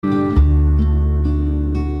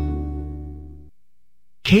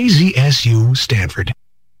KZSU Stanford.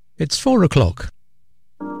 It's 4 o'clock.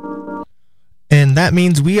 And that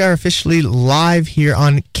means we are officially live here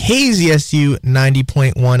on KZSU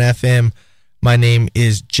 90.1 FM. My name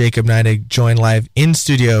is Jacob Neidig, joined live in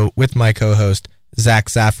studio with my co-host, Zach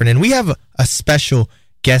Zaffron. And we have a special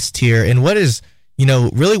guest here in what is,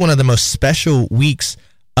 really one of the most special weeks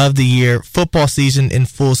of the year. Football season in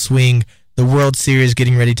full swing, the World Series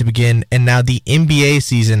getting ready to begin, and now the NBA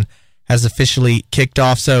season has officially kicked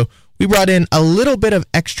off. So we brought in a little bit of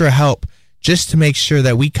extra help just to make sure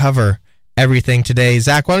that we cover everything today.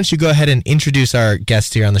 Zach, why don't you go ahead and introduce our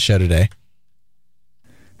guest here on the show today?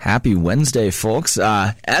 Happy Wednesday, folks.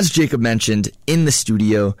 As Jacob mentioned, in the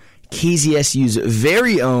studio, KZSU's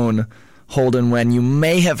very own Holden Nguyen. You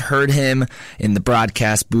may have heard him in the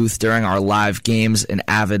broadcast booth during our live games, an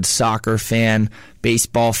avid soccer fan,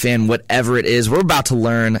 baseball fan, whatever it is. We're about to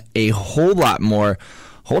learn a whole lot more.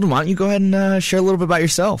 Holden, why don't you go ahead and share a little bit about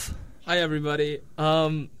yourself? Hi, everybody.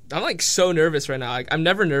 I'm so nervous right now. I'm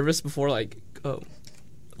never nervous before A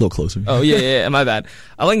little closer. Oh, yeah, my bad.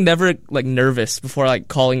 I'm never nervous before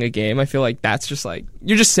calling a game. I feel like that's just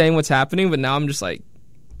you're just saying what's happening, but now I'm just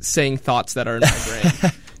saying thoughts that are in my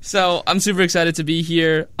brain. So I'm super excited to be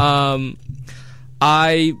here.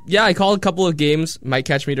 I called a couple of games. Might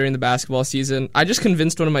catch me during the basketball season. I just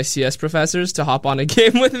convinced one of my CS professors to hop on a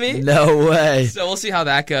game with me. No way. So we'll see how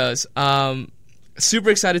that goes. Super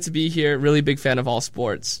excited to be here. Really big fan of all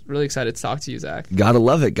sports. Really excited to talk to you, Zach. Gotta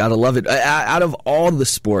love it. Out of all the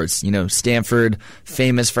sports, Stanford,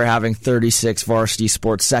 famous for having 36 varsity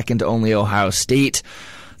sports, second to only Ohio State.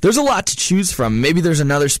 There's a lot to choose from. Maybe there's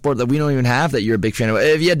another sport that we don't even have that you're a big fan of.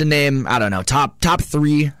 If you had to name, I don't know, top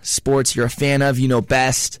 3 sports you're a fan of,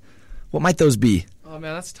 best, what might those be? Oh,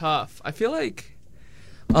 man, that's tough. I feel like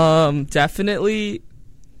definitely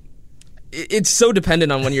it's so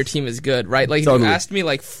dependent on when your team is good, right? If you asked me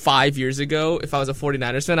 5 years ago if I was a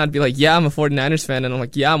 49ers fan, I'd be like, yeah, I'm a 49ers fan. And I'm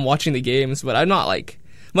like, yeah, I'm watching the games, but I'm not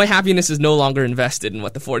my happiness is no longer invested in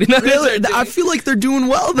what the 49ers are doing. I feel like they're doing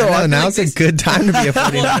well, though. Now it's a good time to be a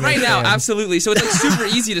 49ers well, right now, fan. absolutely. So it's super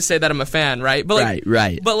easy to say that I'm a fan, right? But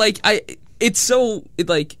right. But it's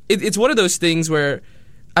one of those things where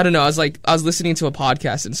I don't know. I was listening to a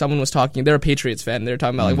podcast and someone was talking. They're a Patriots fan. They were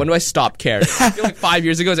talking about when do I stop caring? I feel 5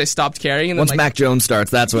 years ago, I stopped caring. And then, once Mac Jones starts,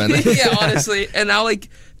 that's when. Yeah, honestly. And now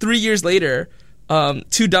 3 years later, 2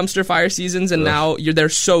 dumpster fire seasons, and now they're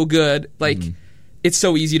so good. It's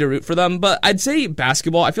so easy to root for them. But I'd say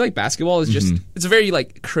basketball. I feel like basketball is just it's a very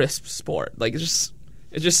crisp sport. It's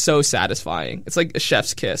just so satisfying. It's like a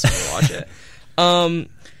chef's kiss when you watch it.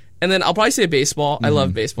 And then I'll probably say baseball. I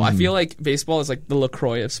love baseball. I feel like baseball is the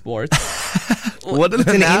LaCroix of sports. What is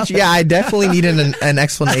it? Yeah, I definitely need an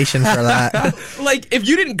explanation for that. If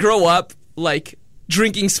you didn't grow up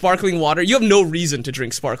drinking sparkling water, you have no reason to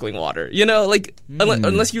drink sparkling water.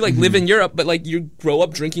 Unless you live in Europe, but you grow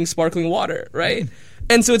up drinking sparkling water, right?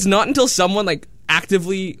 And so it's not until someone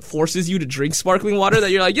actively forces you to drink sparkling water that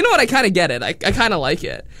you're you know what, I kind of get it. I kind of like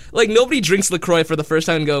it. Nobody drinks LaCroix for the first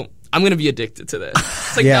time and go, I'm going to be addicted to this.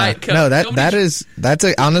 It's Diet Coke.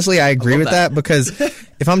 No, honestly, I agree with that because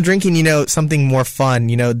if I'm drinking, something more fun,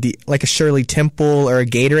 like a Shirley Temple or a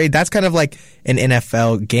Gatorade, that's kind of like an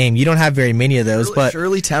NFL game. You don't have very many of those, but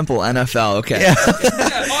Shirley Temple, NFL, okay. Yeah.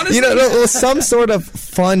 Yeah, honestly. Some sort of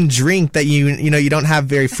fun drink that you don't have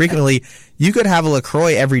very frequently. You could have a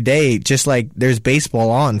LaCroix every day, just like there's baseball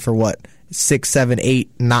on for 6, 7,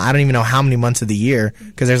 8, I don't even know how many months of the year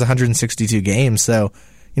because there's 162 games. So,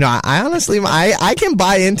 I honestly, I can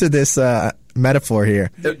buy into this metaphor here.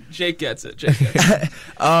 Jake gets it.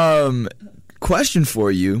 Question for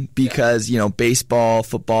you, because, baseball,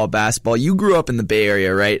 football, basketball, you grew up in the Bay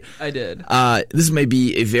Area, right? I did. This may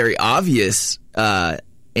be a very obvious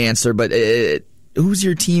answer, but who's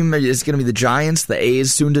your team? Is it going to be the Giants, the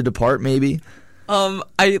A's, soon to depart, maybe?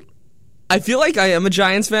 I feel like I am a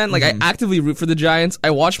Giants fan. I actively root for the Giants.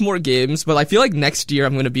 I watch more games, but I feel like next year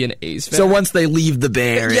I'm going to be an A's fan. So once they leave the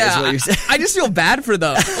Bay Area, is what you're saying? I just feel bad for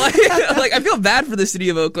them. I feel bad for the city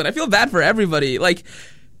of Oakland. I feel bad for everybody. What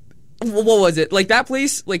was it? That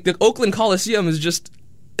place, the Oakland Coliseum is just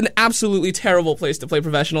an absolutely terrible place to play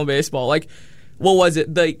professional baseball. What was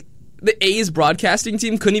it? The A's broadcasting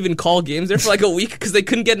team couldn't even call games there for a week because they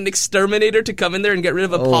couldn't get an exterminator to come in there and get rid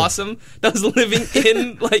of a possum that was living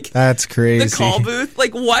in that's crazy. The call booth.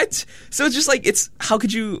 What? So it's just how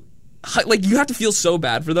could you you have to feel so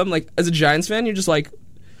bad for them. As a Giants fan, you're just you're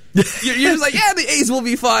just yeah, the A's will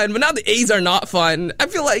be fine, but now the A's are not fine. I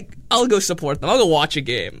feel like I'll go support them. I'll go watch a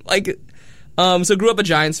game. So grew up a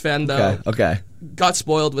Giants fan though. Okay. Got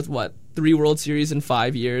spoiled with 3 World Series in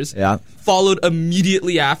 5 years. Yeah. Followed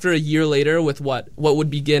immediately after, a year later, with what would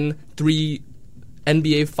begin 3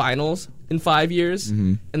 NBA Finals in 5 years,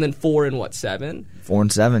 and then 4 in 7? 4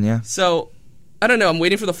 and 7, yeah. So, I don't know. I'm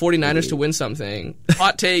waiting for the 49ers to win something.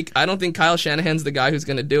 Hot take, I don't think Kyle Shanahan's the guy who's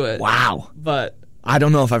going to do it. Wow. But I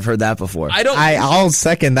don't know if I've heard that before. I'll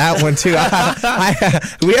second that one too.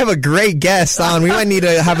 We have a great guest on. We might need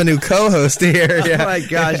to have a new co-host here. Yeah. Oh my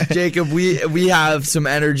gosh, Jacob, we have some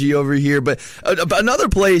energy over here. But another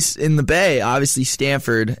place in the Bay, obviously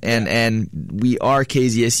Stanford, and we are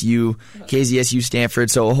KZSU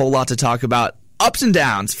Stanford, so a whole lot to talk about. Ups and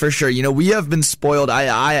downs, for sure. You know, we have been spoiled.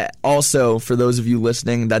 I also, for those of you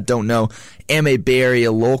listening that don't know, am a Bay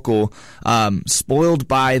Area local, spoiled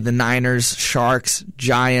by the Niners, Sharks,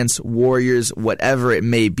 Giants, Warriors, whatever it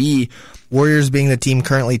may be. Warriors being the team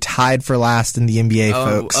currently tied for last in the NBA,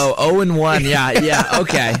 folks. 0-1. Yeah.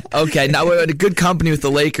 Okay. Now we're in good company with the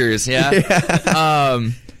Lakers. Yeah.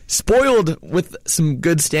 Spoiled with some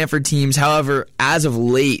good Stanford teams. However, as of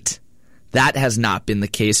late, that has not been the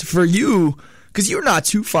case for you. Because you were not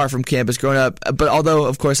too far from campus growing up, but although,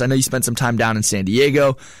 of course, I know you spent some time down in San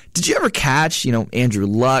Diego, did you ever catch, Andrew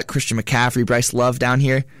Luck, Christian McCaffrey, Bryce Love down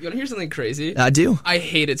here? You want to hear something crazy? I do. I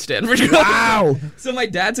hated Stanford. Wow! So my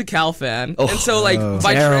dad's a Cal fan, and so by terrible.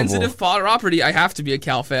 transitive property, I have to be a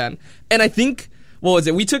Cal fan. And I think, what was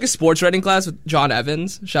it? We took a sports writing class with John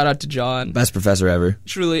Evans. Shout out to John. Best professor ever.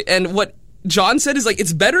 Truly. And what John said is,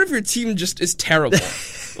 it's better if your team just is terrible.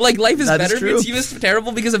 Life is better if your team is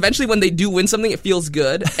terrible, because eventually when they do win something, it feels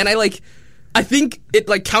good. And I think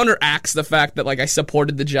it counteracts the fact that I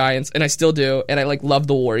supported the Giants, and I still do, and I love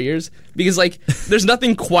the Warriors, because there's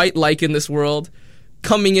nothing quite in this world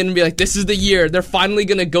coming in and be this is the year they're finally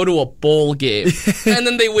gonna go to a bowl game, and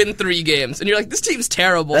then they win 3 games, and you're this team's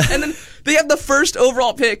terrible, and then they have the first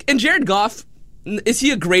overall pick, and Jared Goff, is he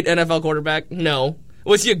a great NFL quarterback? No.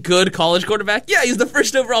 Was he a good college quarterback? Yeah, he's the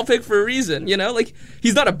first overall pick for a reason,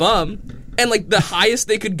 he's not a bum. And the highest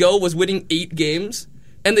they could go was winning 8 games,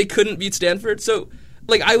 and they couldn't beat Stanford. So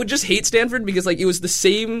I would just hate Stanford because it was the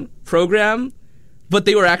same program, but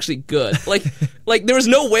they were actually good. There was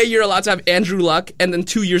no way you're allowed to have Andrew Luck, and then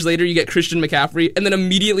 2 years later you get Christian McCaffrey, and then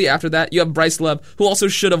immediately after that you have Bryce Love, who also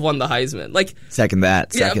should have won the Heisman. Second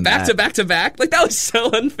that. Back to back. That was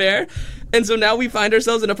so unfair. And so now we find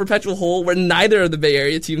ourselves in a perpetual hole where neither of the Bay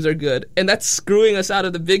Area teams are good, and that's screwing us out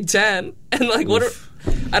of the Big Ten. And I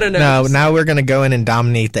don't know. Now we're gonna go in and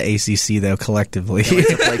dominate the ACC though collectively. Can't wait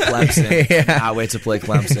to play Clemson. Can't wait to play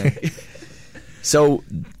Clemson. So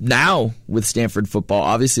now with Stanford football,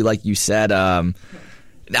 obviously, like you said,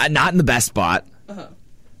 not in the best spot. Uh-huh.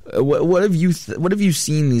 What have you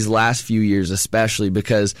seen these last few years, especially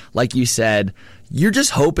because, like you said, you're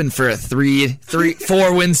just hoping for a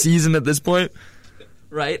 4 win season at this point,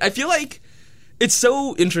 right? I feel like it's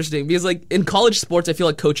so interesting because, in college sports, I feel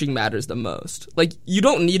like coaching matters the most. You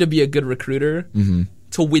don't need to be a good recruiter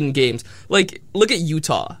to win games. Look at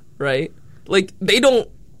Utah, right? They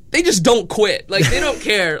just don't quit. They don't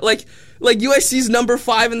care. USC's number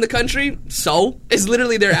 5 in the country, so is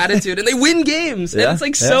literally their attitude, and they win games. Yeah, and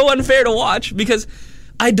it's so unfair to watch because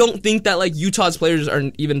I don't think that Utah's players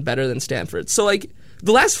are even better than Stanford. So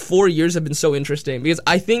the last 4 years have been so interesting because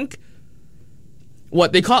I think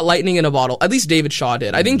they caught lightning in a bottle. At least David Shaw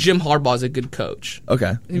did. I think Jim Harbaugh's a good coach.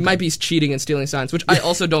 Okay. He might be cheating and stealing signs, which I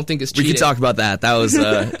also don't think is cheating. We can talk about that. That was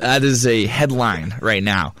that is a headline right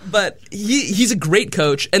now. But he's a great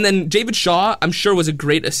coach. And then David Shaw, I'm sure, was a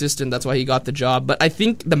great assistant. That's why he got the job. But I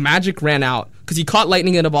think the magic ran out because he caught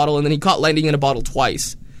lightning in a bottle, and then he caught lightning in a bottle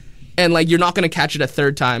twice. And you're not going to catch it a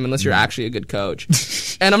third time unless you're actually a good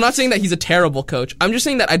coach. And I'm not saying that he's a terrible coach. I'm just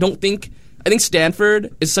saying that I think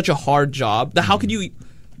Stanford is such a hard job that how could you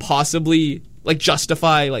possibly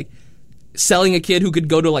justify selling a kid who could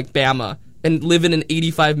go to Bama and live in an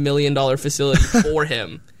 $85 million facility for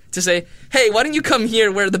him to say, hey, why don't you come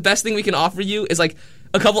here where the best thing we can offer you is a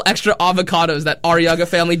couple extra avocados that Arriaga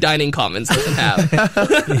Family Dining Commons doesn't have.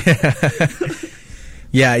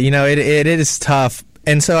 Yeah, it is tough.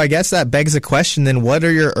 And so I guess that begs the question then, what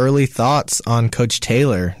are your early thoughts on Coach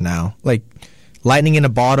Taylor now? Lightning in a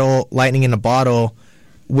bottle,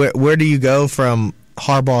 where do you go from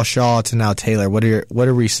Harbaugh, Shaw to now Taylor? What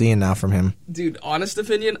are we seeing now from him? Dude, honest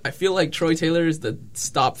opinion, I feel like Troy Taylor is the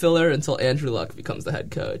stop filler until Andrew Luck becomes the head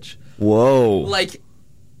coach. Whoa.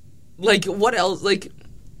 What else?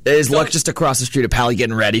 Is Luck just across the street of Pally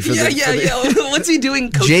getting ready for the What's he doing?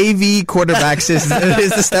 JV quarterbacks is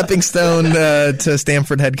the stepping stone to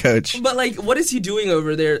Stanford head coach. But what is he doing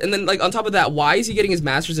over there? And then on top of that, why is he getting his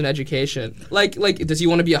master's in education? Does he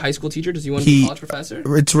want to be a high school teacher? Does he want to be a college professor?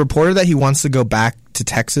 It's reported that he wants to go back to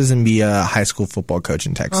Texas and be a high school football coach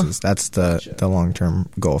in Texas. That's the long-term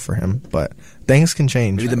goal for him. But things can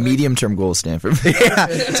change. Maybe the medium-term goal is Stanford. Yeah.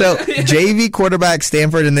 So JV quarterback,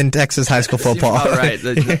 Stanford, and then Texas high school football. All right.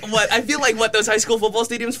 What I feel like those high school football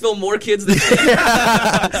stadiums fill more kids than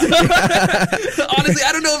honestly,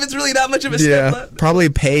 I don't know if it's really that much of a step. Yeah, probably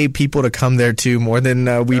pay people to come there too more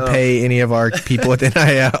than we pay any of our people with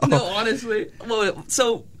NIL. No, honestly. Well,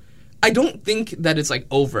 so I don't think that it's like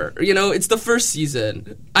over. You know, it's the first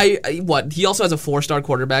season. He also has a 4-star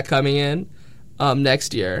quarterback coming in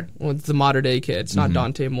next year. Well, it's the modern day kid. It's not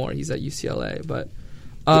Dante Moore. He's at UCLA. But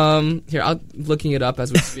here, I'm looking it up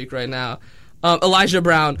as we speak right now. Elijah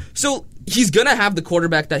Brown. So he's gonna have the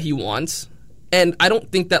quarterback that he wants, and I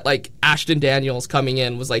don't think that like Ashton Daniels coming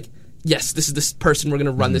in was like, yes, this is this person we're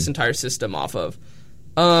gonna run this entire system off of.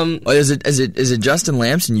 Is it Justin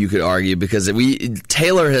Lamson? You could argue because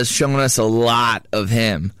Taylor has shown us a lot of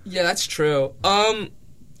him. Yeah, that's true. I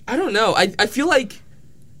don't know. I feel like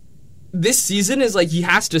this season is like he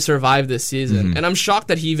has to survive this season, and I'm shocked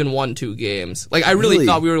that he even won 2 games. Like I really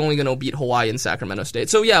thought we were only going to beat Hawaii and Sacramento State.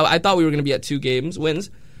 So yeah, I thought we were going to be at 2 games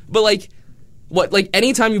wins, but like. Like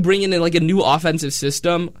anytime you bring in like a new offensive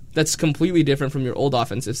system that's completely different from your old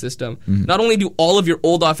offensive system, not only do all of your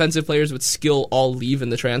old offensive players with skill all leave in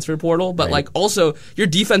the transfer portal, but like also your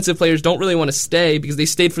defensive players don't really want to stay because they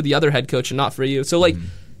stayed for the other head coach and not for you. So like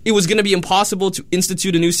it was going to be impossible to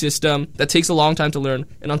institute a new system that takes a long time to learn,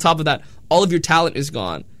 and on top of that, all of your talent is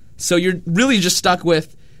gone. So you're really just stuck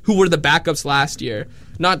with who were the backups last year.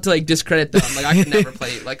 Not to like discredit them, like I could never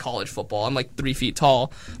play like college football. I'm like 3 feet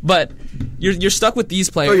tall, but you're stuck with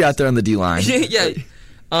these players. Throw you out there on the D line. Yeah,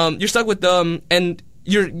 you're stuck with them, and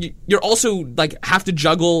you're also like have to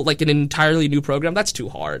juggle like an entirely new program. That's too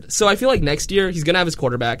hard. So I feel like next year he's gonna have his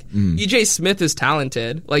quarterback. EJ Smith is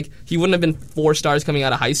talented. Like he wouldn't have been 4 stars coming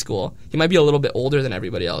out of high school. He might be a little bit older than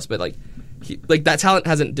everybody else, but like that talent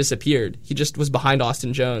hasn't disappeared. He just was behind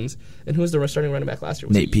Austin Jones. And who was the starting running back last year?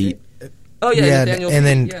 Was Nate Pete. Oh, yeah, and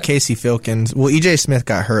then Casey Filkins. Well, EJ Smith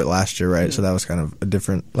got hurt last year, right? So that was kind of a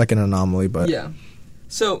different, like an anomaly. But yeah.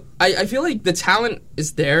 So I feel like the talent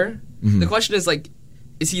is there. The question is, like,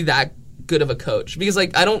 is he that good of a coach? Because,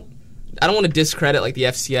 like, I don't want to discredit, like, the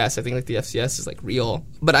FCS. I think, like, the FCS is, like, real.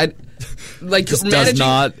 But managing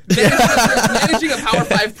a Power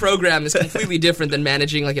 5 program is completely different than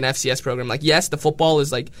managing, like, an FCS program. Like, yes, the football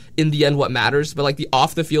is, like, in the end what matters. But, like, the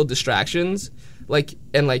off-the-field distractions, like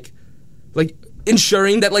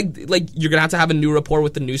ensuring that like you're gonna have a new rapport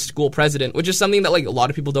with the new school president, which is something that like a lot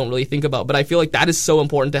of people don't really think about, but I feel like that is so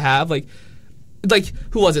important to have. Like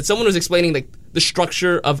who was it? Someone was explaining like the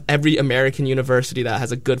structure of every American university that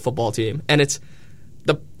has a good football team, and it's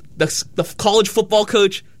the college football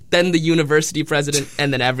coach, then the university president,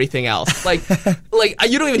 and then everything else. Like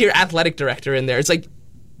you don't even hear athletic director in there. It's like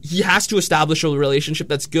he has to establish a relationship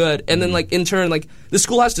that's good, and then like in turn like the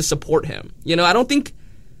school has to support him. You know, I don't think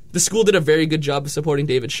the school did a very good job of supporting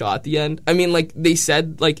David Shaw at the end. I mean, like, they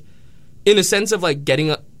said, like, in a sense of, like,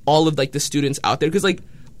 getting all of, like, the students out there. Because, like,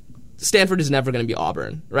 Stanford is never going to be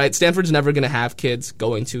Auburn, right? Stanford's never going to have kids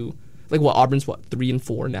going to, like, Auburn's, 3 and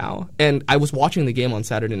 4 now? And I was watching the game on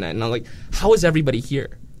Saturday night, and I'm like, how is everybody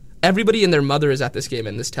here? Everybody and their mother is at this game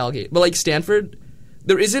and this tailgate. But, like, Stanford,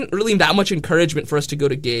 there isn't really that much encouragement for us to go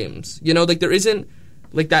to games. You know, like, there isn't,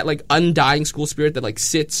 like, that, like, undying school spirit that, like,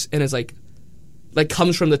 sits and is, like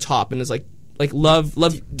comes from the top and is like love.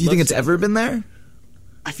 Do you think it's ever been there?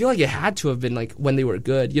 I feel like it had to have been like when they were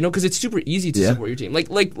good, you know, because it's super easy to support your team. Like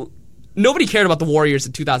nobody cared about the Warriors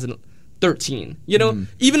in 2013, you know,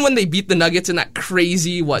 even when they beat the Nuggets in that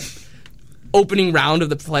crazy opening round of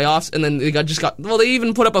the playoffs, and then they they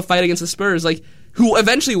even put up a fight against the Spurs, like who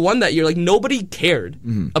eventually won that year. Like nobody cared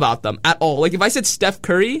about them at all. Like if I said Steph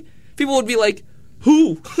Curry, people would be like,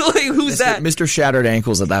 who? Like, who's that? Mr. Shattered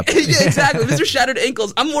Ankles at that point. Yeah, exactly. Mr. Shattered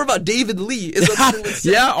Ankles. I'm more about David Lee. Is what people would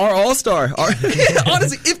say. Yeah, our all-star.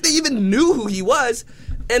 Honestly, if they even knew who he was.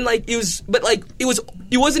 And, like, it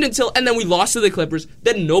wasn't until, and then we lost to the Clippers,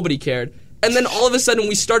 then nobody cared. And then all of a sudden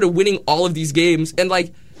we started winning all of these games. And,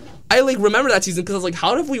 like, I, like, remember that season because I was like,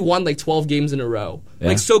 how have we won, like, 12 games in a row? Yeah.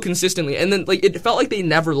 Like, so consistently. And then, like, it felt like they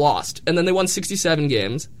never lost. And then they won 67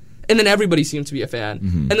 games. And then everybody seemed to be a fan.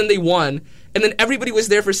 And then they won. And then everybody was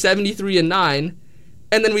there for 73-9.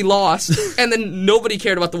 And then we lost. And then nobody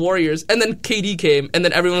cared about the Warriors. And then KD came. And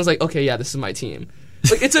then everyone was like, okay, yeah, this is my team.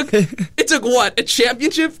 Like it took what? A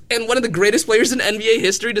championship and one of the greatest players in NBA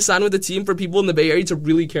history to sign with the team for people in the Bay Area to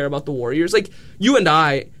really care about the Warriors. Like you and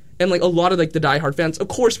I and like a lot of like the diehard fans, of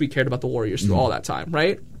course we cared about the Warriors through all that time,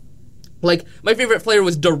 right? Like my favorite player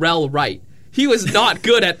was Darrell Wright. he was not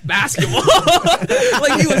good at basketball.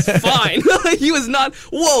 Like, he was fine. He was not,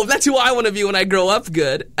 whoa, that's who I want to be when I grow up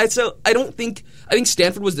good. And so I think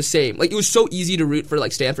Stanford was the same. Like, it was so easy to root for,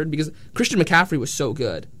 like, Stanford because Christian McCaffrey was so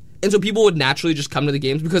good. And so people would naturally just come to the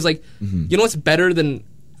games because, like, you know what's better than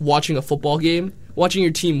watching a football game? Watching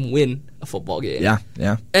your team win a football game.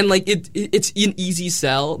 Yeah. And, like, it's an easy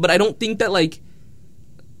sell, but I don't think that, like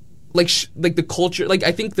the culture, like,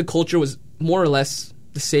 I think the culture was more or less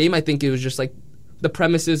the same. I think it was just, like, the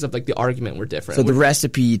premises of, like, the argument were different. So the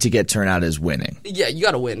recipe to get turnout is winning. Yeah, you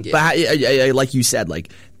got to win games. But like you said,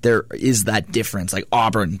 like, there is that difference. Like,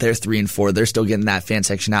 Auburn, they're 3-4. They're still getting that fan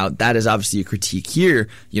section out. That is obviously a critique here.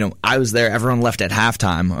 You know, I was there. Everyone left at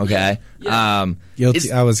halftime, okay? Yeah.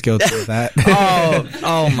 Guilty. I was guilty of that.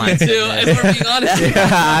 oh my Too, if we're being honest. Yeah,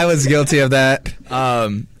 I was guilty of that.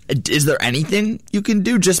 Is there anything you can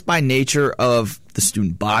do just by nature of the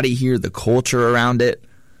student body here, the culture around it?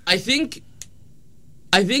 I think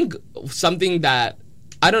something that,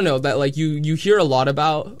 I don't know, that, like, you hear a lot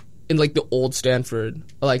about in, like, the old Stanford,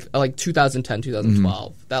 like 2010,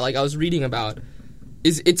 2012, that, like, I was reading about,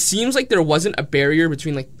 is it seems like there wasn't a barrier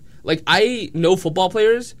between, like I know football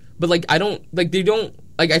players, but, like, I don't, like, they don't,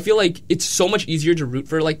 like, I feel like it's so much easier to root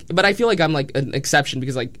for, like, but I feel like I'm, like, an exception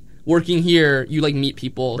because, like, working here, you, like, meet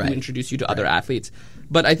people who introduce you to other athletes.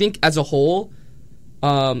 But I think as a whole,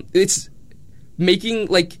 it's making,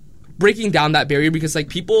 like, breaking down that barrier because, like,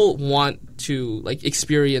 people want to, like,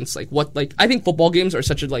 experience, like, what, like, I think football games are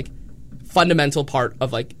such a, like, fundamental part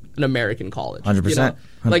of, like, an American college. 100%. You know?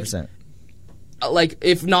 100%. Like,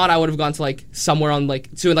 if not, I would have gone to, like, somewhere on,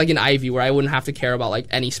 like, to, like, an Ivy where I wouldn't have to care about, like,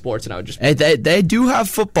 any sports and I would just... Hey, they do have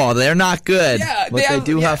football. They're not good. Yeah, but they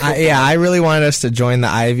do have football. I really wanted us to join the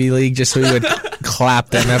Ivy League just so we would clap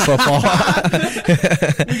them at football.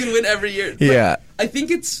 We can win every year. But Yeah. I think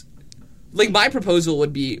it's... Like, my proposal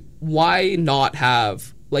would be, why not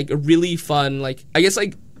have, like, a really fun, like, I guess,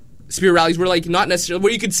 like, spirit rallies where, like, not necessarily...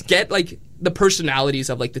 Where you could get, like, the personalities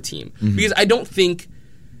of, like, the team. Because I don't think...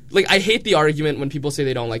 Like, I hate the argument when people say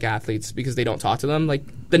they don't like athletes because they don't talk to them. Like,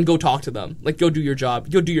 then go talk to them. Like, go do your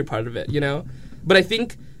job. Go do your part of it, you know? But I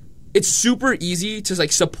think it's super easy to,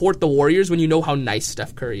 like, support the Warriors when you know how nice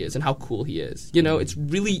Steph Curry is and how cool he is. You know, it's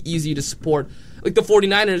really easy to support, like, the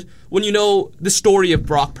 49ers when you know the story of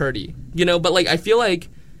Brock Purdy, you know? But, like, I feel like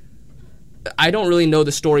I don't really know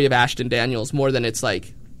the story of Ashton Daniels more than it's,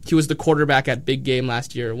 like, he was the quarterback at Big Game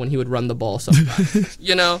last year when he would run the ball sometimes,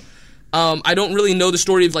 you know? I don't really know the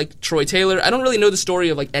story of, like, Troy Taylor. I don't really know the story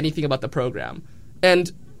of, like, anything about the program.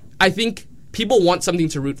 And I think people want something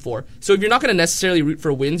to root for. So if you're not going to necessarily root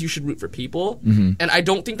for wins, you should root for people. And I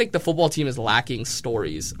don't think, like, the football team is lacking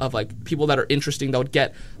stories of, like, people that are interesting that would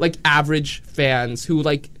get, like, average fans who,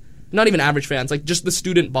 like, not even average fans, like, just the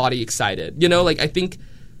student body excited. You know, like, I think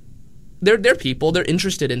they're people. They're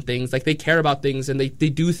interested in things. Like, they care about things and they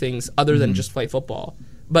do things other than just play football.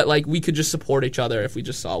 But, like, we could just support each other if we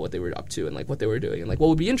just saw what they were up to and, like, what they were doing and, like, what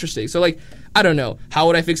would be interesting. So, like, I don't know. How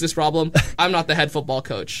would I fix this problem? I'm not the head football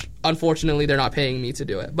coach. Unfortunately, they're not paying me to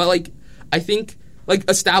do it. But, like, I think, like,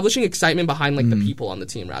 establishing excitement behind, like, the people on the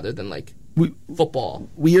team rather than, like, football.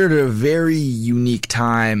 We are at a very unique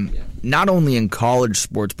time, not only in college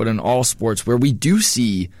sports, but in all sports, where we do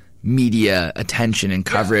see media attention and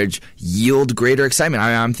coverage yield greater excitement.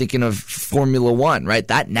 I'm thinking of Formula One, right?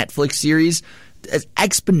 That Netflix series has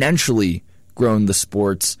exponentially grown the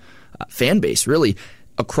sports fan base, really.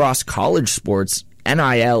 Across college sports,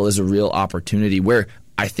 NIL is a real opportunity where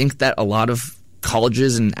I think that a lot of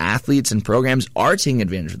colleges and athletes and programs are taking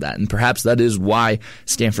advantage of that. And perhaps that is why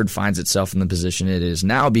Stanford finds itself in the position it is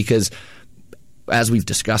now, because as we've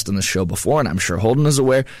discussed on the show before, and I'm sure Holden is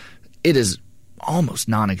aware, it is almost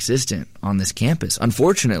non-existent on this campus,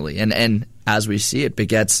 unfortunately. And as we see, it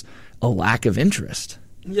begets a lack of interest.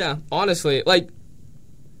 Yeah, honestly, like,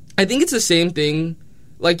 I think it's the same thing.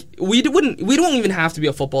 Like, we don't even have to be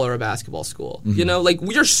a football or a basketball school. You know, like,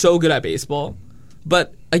 we are so good at baseball,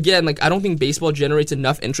 but again, like, I don't think baseball generates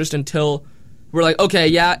enough interest until we're like, okay,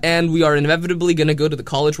 yeah, and we are inevitably going to go to the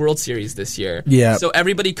College World Series this year. Yeah. So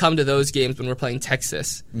everybody come to those games when we're playing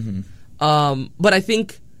Texas. But I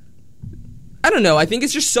think, I don't know, I think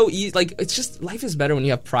it's just so easy. Like, it's just, life is better when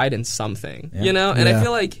you have pride in something, you know? And I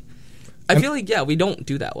feel like, yeah, we don't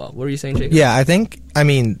do that well. What were you saying, Jacob? Yeah, I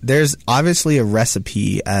mean, there's obviously a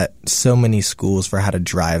recipe at so many schools for how to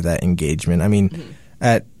drive that engagement. I mean,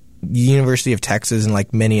 at the University of Texas and,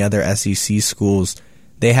 like, many other SEC schools,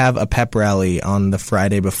 they have a pep rally on the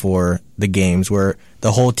Friday before the games where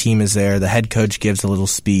the whole team is there. The head coach gives a little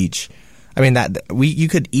speech. I mean, you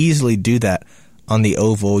could easily do that on the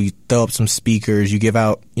Oval. You throw up some speakers. You give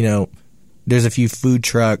out, you know, there's a few food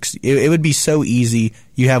trucks. It would be so easy.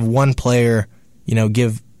 You have one player,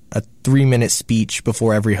 give a 3-minute speech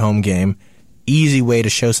before every home game. Easy way to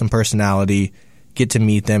show some personality, get to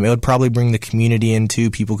meet them. It would probably bring the community in too.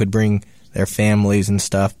 People could bring their families and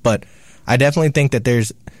stuff. But I definitely think that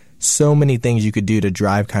there's so many things you could do to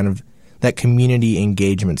drive kind of that community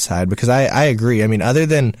engagement side, because I agree. I mean, other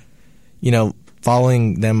than,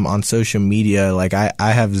 following them on social media, like I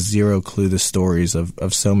have zero clue the stories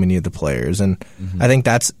of so many of the players. And I think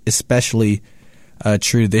that's especially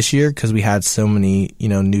true this year because we had so many,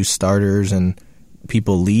 new starters and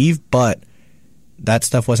people leave. But that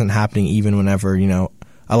stuff wasn't happening even whenever,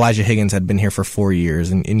 Elijah Higgins had been here for 4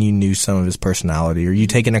 years and you knew some of his personality, or you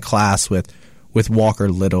taken a class with Walker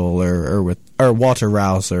Little or Walter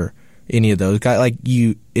Rouse or any of those guys. Like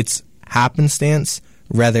it's happenstance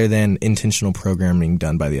rather than intentional programming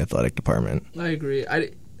done by the athletic department. I agree.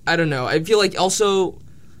 I don't know. I feel like also,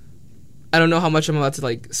 I don't know how much I'm allowed to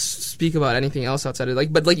like speak about anything else outside of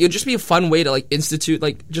but it would just be a fun way to like institute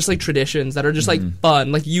just traditions that are just like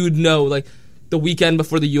fun. Like you would know like the weekend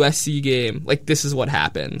before the USC game, like this is what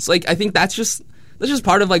happens. Like I think that's just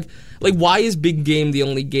part of like why is big game the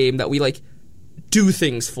only game that we like do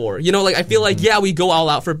things for? I feel like we go all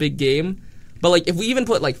out for big game. But like if we even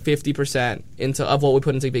put like 50% of what we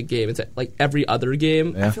put into big game into like every other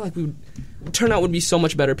game, I feel like turnout would be so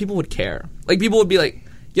much better. People would care. Like people would be like,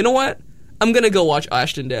 you know what? I'm gonna go watch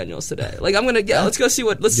Ashton Daniels today. Like I'm gonna let's go see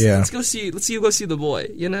let's go see the boy.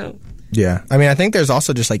 Yeah, I mean I think there's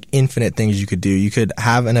also just like infinite things you could do. You could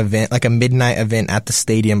have an event like a midnight event at the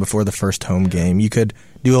stadium before the first home game. You could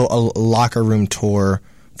do a locker room tour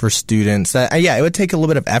for students. It would take a little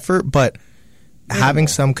bit of effort, but having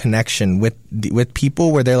some connection with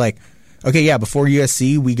people where they're like, okay, before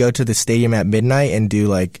USC, we go to the stadium at midnight and do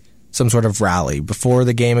like some sort of rally. Before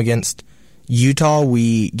the game against Utah,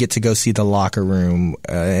 we get to go see the locker room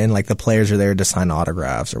and like the players are there to sign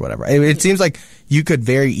autographs or whatever. It seems like you could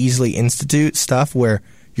very easily institute stuff where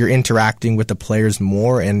you're interacting with the players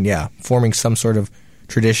more and forming some sort of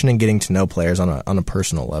tradition and getting to know players on a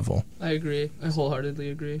personal level. I agree. I wholeheartedly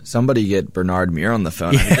agree. Somebody get Bernard Muir on the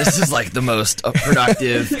phone. I mean, this is like the most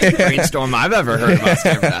productive brainstorm I've ever heard about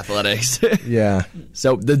Stanford athletics. Yeah.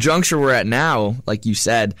 So the juncture we're at now, like you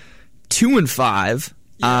said, 2-5.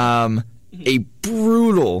 A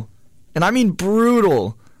brutal, and I mean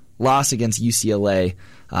brutal, loss against UCLA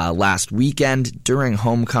last weekend during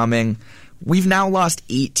homecoming. We've now lost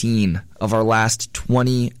 18 of our last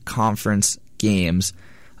 20 conference games,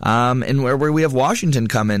 and where we have Washington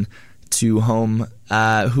coming to home,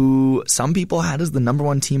 who some people had as the number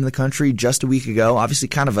one team in the country just a week ago. Obviously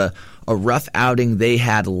kind of a rough outing they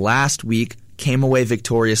had last week. Came away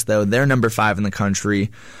victorious, though. They're number 5 in the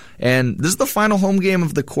country. And this is the final home game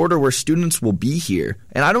of the quarter where students will be here.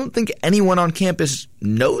 And I don't think anyone on campus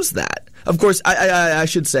knows that. Of course, I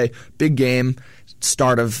should say, big game,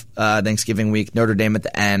 start of Thanksgiving week, Notre Dame at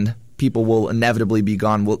the end. People will inevitably be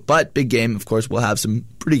gone. But big game, of course, will have some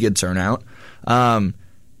pretty good turnout.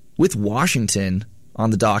 With Washington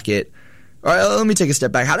on the docket, all right, let me take a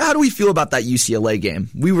step back. How do we feel about that UCLA game?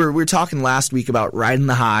 We were talking last week about riding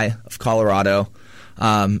the high of Colorado.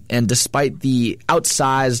 And despite the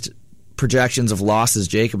outsized projections of losses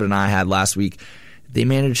Jacob and I had last week, they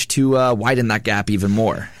managed to widen that gap even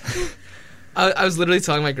more. I was literally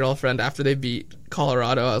telling my girlfriend after they beat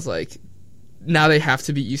Colorado, I was like, now they have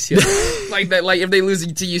to beat UCLA. Like that. Like if they lose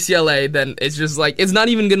to UCLA, then it's just like it's not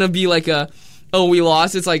even gonna be like we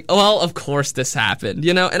lost. It's like, well, of course this happened,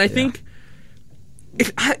 And I think,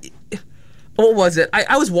 what was it?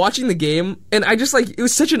 I was watching the game and I just it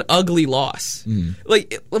was such an ugly loss.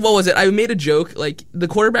 Like what was it? I made a joke like the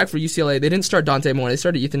quarterback for UCLA. They didn't start Dante Moore. They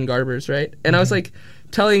started Ethan Garbers, right? And I was like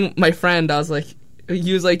telling my friend, I was like.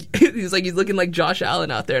 He's looking like Josh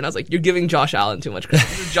Allen out there, and I was like, "You're giving Josh Allen too much credit.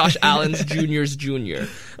 This is Josh Allen's junior's junior.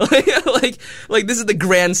 like this is the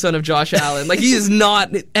grandson of Josh Allen. Like he is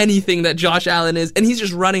not anything that Josh Allen is, and he's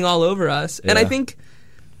just running all over us. Yeah. And I think,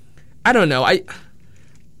 I don't know.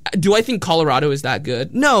 Do I think Colorado is that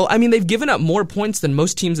good? No. I mean, they've given up more points than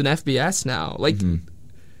most teams in FBS now. Like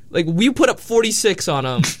we put up 46 on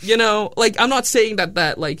them. Like I'm not saying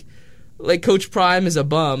that like Coach Prime is a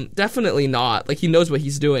bum. Definitely not. Like he knows what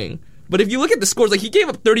he's doing. But if you look at the scores, like he gave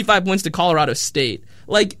up 35 points to Colorado State.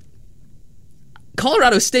 Like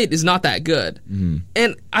Colorado State is not that good.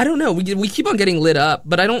 And I don't know. We keep on getting lit up,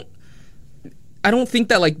 but I don't think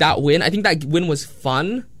that like that win. I think that win was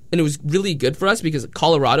fun and it was really good for us because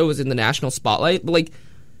Colorado was in the national spotlight. But like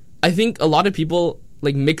I think a lot of people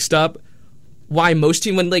like mixed up why most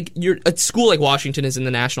team when like you're a school like Washington is in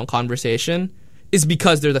the national conversation. is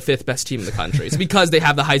because they're the 5th best team in the country. It's because they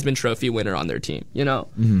have the Heisman Trophy winner on their team, you know?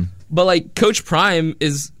 Mm-hmm. But, like, Coach Prime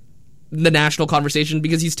is the national conversation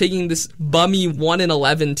because he's taking this bummy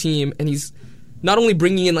 1-11 team, and he's not only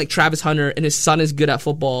bringing in, like, Travis Hunter, and his son is good at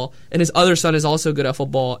football, and his other son is also good at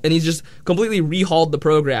football, and he's just completely rehauled the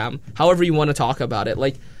program, however you want to talk about it.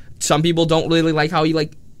 Like, some people don't really like how he,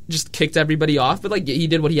 like, just kicked everybody off, but like he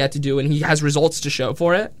did what he had to do, and he has results to show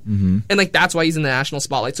for it. Mm-hmm. And like that's why he's in the national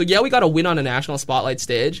spotlight. So yeah, we got a win on a national spotlight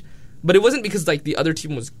stage, but it wasn't because like the other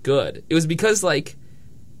team was good. It was because like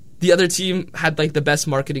the other team had like the best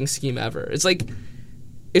marketing scheme ever. It's like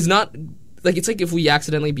it's not like it's like if we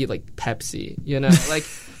accidentally beat like Pepsi, you know, like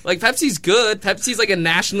Pepsi's good. Pepsi's like a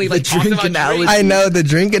nationally like talked about drink. I know the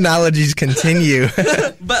drink analogies continue,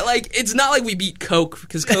 but like it's not like we beat Coke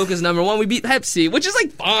because Coke is number one. We beat Pepsi, which is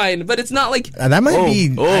like fine, but it's not like that might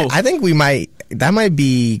be. I think we might. That might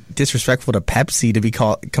be disrespectful to Pepsi to be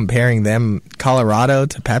comparing them Colorado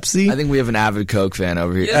to Pepsi. I think we have an avid Coke fan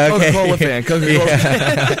over here. Yeah. Okay. Coca-Cola fan. Coca-Cola fan.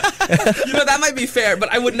 You know that might be fair, but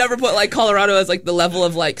I would never put like Colorado as like the level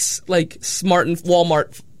of like Smart and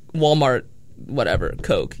Walmart. Whatever,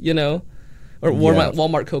 Coke, you know, or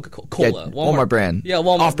Walmart Coca-Cola, yeah, Walmart brand,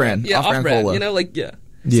 Walmart off-brand, yeah, off-brand cola, you know, like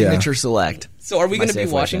Signature Select. So, are we going to be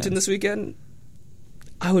Washington this weekend?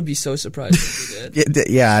 I would be so surprised if we did.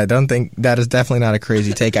 Yeah, I don't think that is definitely not a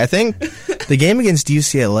crazy take. I think the game against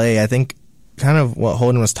UCLA, I think kind of what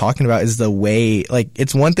Holden was talking about is the way, like,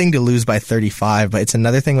 it's one thing to lose by 35, but it's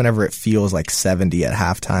another thing whenever it feels like 70 at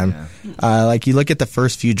halftime. Yeah. Like, you look at the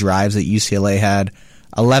first few drives that UCLA had.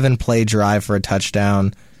 11-play drive for a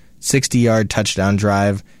touchdown, 60-yard touchdown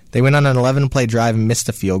drive. They went on an 11-play drive and missed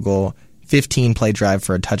a field goal, 15-play drive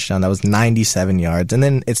for a touchdown. That was 97 yards. And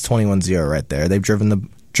then it's 21-0 right there. They've driven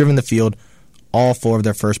the field all 4 of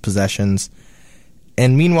their first possessions.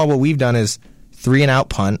 And meanwhile, what we've done is 3-and-out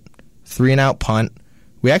punt, 3-and-out punt.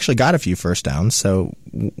 We actually got a few first downs, so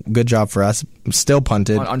good job for us. Still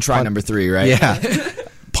punted. On try number 3, right? Yeah.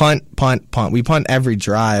 Punt. We punt every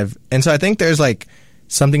drive. And so I think there's like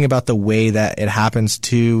something about the way that it happens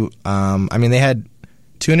too. I mean, they had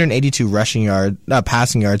 282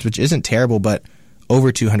 passing yards, which isn't terrible, but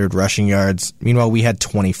over 200 rushing yards. Meanwhile, we had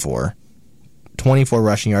 24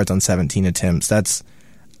 rushing yards on 17 attempts.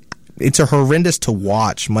 It's a horrendous to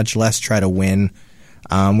watch, much less try to win.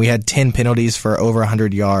 We had 10 penalties for over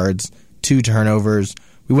 100 yards, 2 turnovers.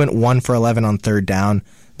 We went 1 for 11 on third down.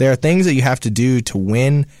 There are things that you have to do to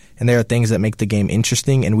win, and there are things that make the game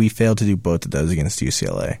interesting, and we failed to do both of those against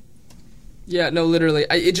UCLA. Yeah, no, literally.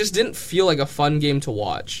 It just didn't feel like a fun game to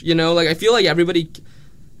watch. You know, like I feel like everybody...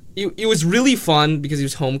 It was really fun because it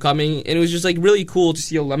was homecoming, and it was just like really cool to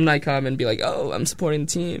see alumni come and be like, oh, I'm supporting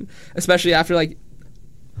the team. Especially after like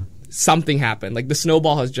something happened. Like the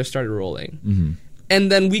snowball has just started rolling. Mm-hmm.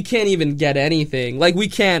 And then we can't even get anything. Like we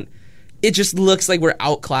can't... It just looks like we're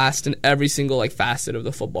outclassed in every single like facet of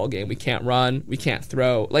the football game. We can't run, we can't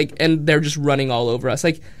throw, like, and they're just running all over us.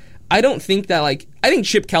 Like, I don't think that like I think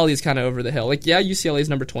Chip Kelly is kind of over the hill. Like, yeah, UCLA is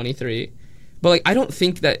number 23, but like I don't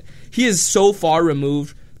think that he is so far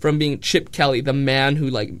removed from being Chip Kelly, the man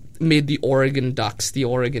who like made the Oregon Ducks.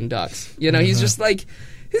 You know, he's just like.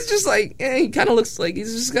 He kind of looks like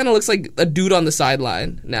a dude on the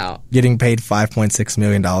sideline now, getting paid $5.6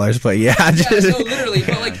 million. But yeah, no, literally.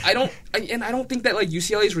 But like, I don't think that like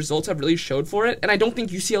UCLA's results have really showed for it, and I don't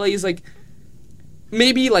think UCLA is like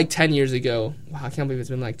maybe like 10 years ago. Wow, I can't believe it's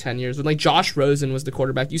been like 10 years. When like Josh Rosen was the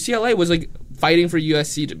quarterback, UCLA was like fighting for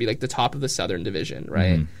USC to be like the top of the Southern Division,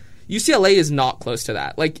 right? Mm-hmm. UCLA is not close to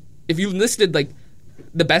that. Like, if you listed like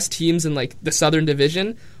the best teams in like the Southern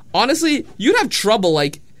Division. Honestly, you'd have trouble,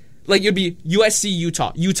 like you'd be USC,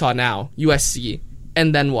 Utah now, USC,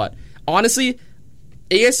 and then what? Honestly,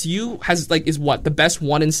 ASU is what, the best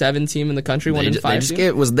 1-7 team in the country, 1-5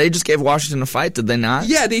 team? They just gave Washington a fight, did they not?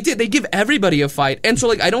 Yeah, they did. They give everybody a fight, and so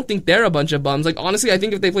like I don't think they're a bunch of bums. Like honestly, I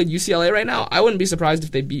think if they played UCLA right now, I wouldn't be surprised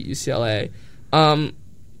if they beat UCLA.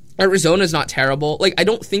 Arizona's not terrible. Like I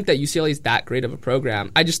don't think that UCLA is that great of a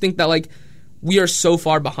program. I just think that like we are so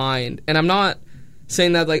far behind, and I'm not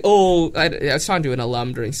saying that like, oh, I was talking to an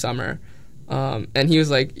alum during summer, and he was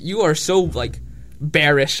like, you are so like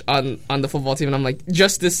bearish on the football team, and I'm like,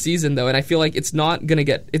 just this season though, and I feel like it's not gonna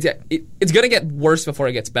get it's gonna get worse before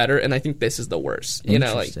it gets better, and I think this is the worst. You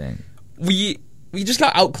know, like we just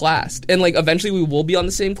got outclassed, and like eventually we will be on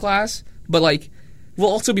the same class, but like we'll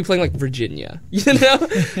also be playing like Virginia, you know,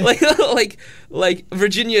 like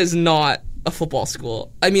Virginia is not a football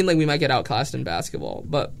school. I mean, like we might get outclassed in basketball,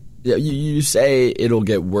 but. Yeah, you say it'll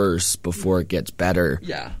get worse before it gets better.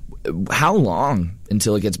 Yeah. how long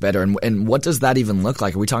until it gets better, and what does that even look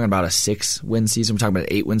like? Are we talking about a 6-win season? We're talking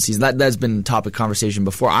about an 8-win season? That's been topic conversation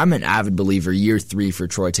before. I'm an avid believer year 3 for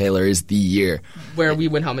Troy Taylor is the year. Where we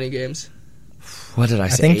win how many games? What did I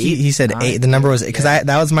say? I think he said 8. The number was, because that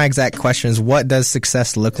was my exact question, is what does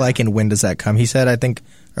success look like and when does that come? He said, I think,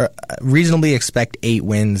 reasonably expect 8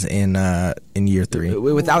 wins in year 3.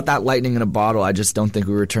 Without that lightning in a bottle, I just don't think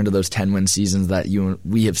we return to those 10-win seasons that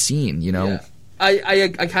we have seen, you know? Yeah.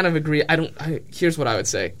 I kind of agree. Here's what I would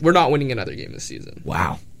say. We're not winning another game this season.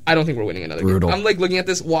 Wow. I don't think we're winning another Brutal. game. I'm like looking at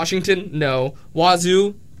this. Washington, no.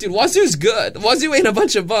 Wazoo, dude, Wazoo's good. Wazoo ain't a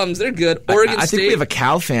bunch of bums. They're good. Oregon I State. think we have a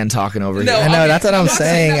Cal fan talking over No, here. I know, that's what I'm not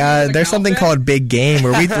saying that saying. There's something called Big Game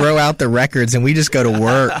where we throw out the records and we just go to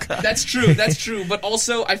work. That's true. That's true. But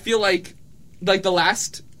also, I feel like the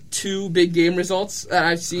last 2 big game results that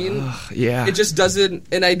I've seen, Yeah. it just doesn't.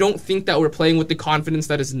 And I don't think that we're playing with the confidence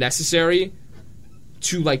that is necessary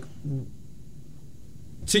to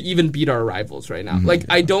even beat our rivals right now.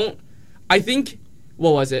 I think,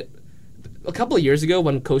 what was it? A couple of years ago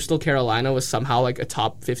when Coastal Carolina was somehow like a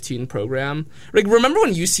top 15 program. Like, remember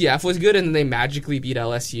when UCF was good and then they magically beat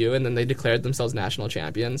LSU and then they declared themselves national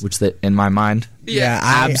champions? Which, in my mind,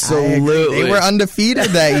 absolutely. They were undefeated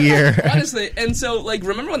that year. Honestly. And so,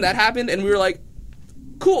 remember when that happened and we were like,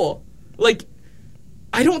 cool.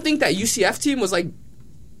 I don't think that UCF team was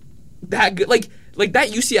that good. Like that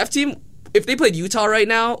UCF team, if they played Utah right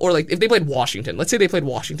now, or if they played Washington, let's say they played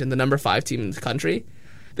Washington, the number 5 team in the country,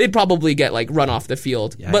 they'd probably get run off the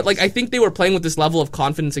field. Yikes. But I think they were playing with this level of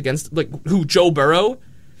confidence against Joe Burrow,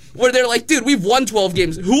 where they're like, dude, we've won 12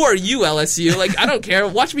 games. Who are you, LSU? I don't care.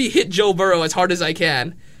 Watch me hit Joe Burrow as hard as I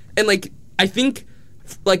can. And I think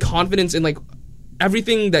confidence in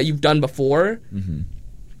everything that you've done before,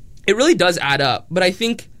 it really does add up. But I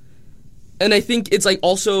think it's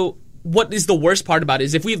also, what is the worst part about it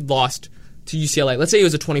is if we've lost to UCLA, let's say it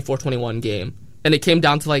was a 24-21 game, and it came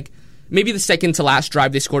down to maybe the second to last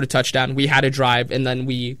drive they scored a touchdown, we had a drive, and then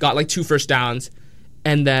we got 2 first downs,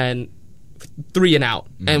 and then 3 and out,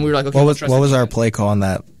 and we were like, okay, what was our play call on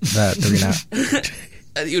that 3 and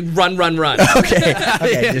out? You'd run. Okay.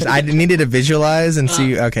 I needed to visualize and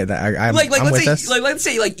see. Okay, I'm with us. Let's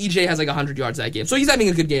say EJ has 100 yards that game, so he's having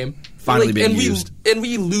a good game. Finally being used, and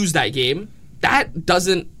we lose that game. That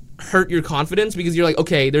doesn't hurt your confidence because you're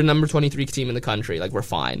okay, they're number 23 team in the country. We're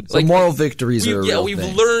fine. So moral victories are a real we've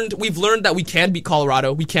thing. learned that we can beat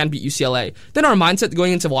Colorado, we can beat UCLA. Then our mindset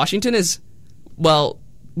going into Washington is, well,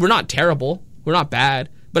 we're not terrible, we're not bad,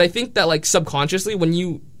 but I think that subconsciously when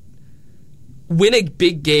you win a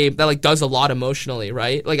big game that does a lot emotionally,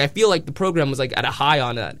 right? I feel like the program was at a high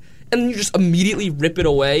on that, and then you just immediately rip it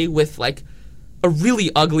away with a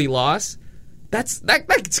really ugly loss. That's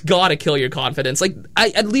gotta kill your confidence.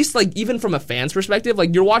 At least even from a fan's perspective,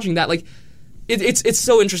 you're watching that, it's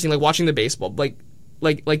so interesting, watching the baseball, like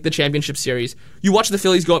the championship series. You watch the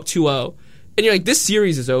Phillies go up 2-0, and you're this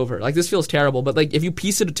series is over. This feels terrible, but if you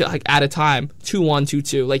piece it to at a time, 2-1,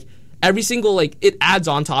 2-2, every single it adds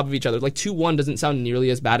on top of each other. 2-1 doesn't sound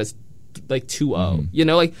nearly as bad as 2-0. You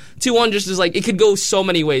know, 2-1 just is it could go so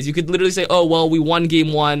many ways. You could literally say, oh well, we won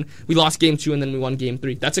game 1, we lost game 2, and then we won game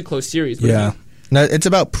 3. That's a close series. Yeah. No, it's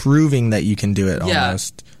about proving that you can do it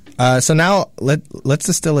almost. So now let's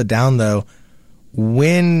distill it down though.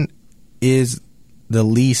 When is the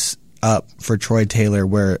lease up for Troy Taylor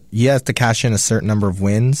where he has to cash in a certain number of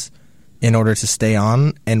wins in order to stay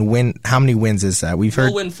on? And how many wins is that?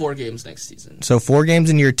 We'll win 4 games next season. So 4 games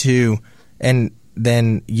in year 2, and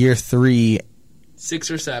then year 3,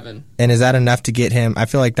 6 or 7. And is that enough to get him? I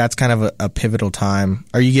feel like that's kind of a pivotal time.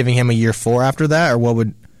 Are you giving him a year 4 after that, or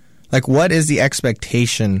what is the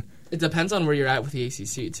expectation? It depends on where you're at with the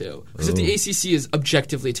ACC too. Because if the ACC is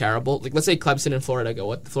objectively terrible, let's say Clemson and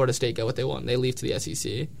Florida State go what they want, they leave to the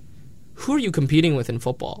SEC. Who are you competing with in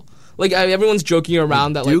football? Everyone's joking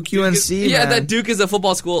around that Duke UNC, man. That Duke is a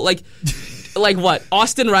football school. What?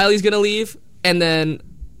 Austin Riley's gonna leave, and then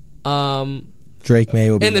Drake May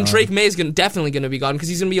will be gone. And then Drake May is definitely gonna be gone because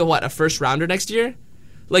he's gonna be a first rounder next year.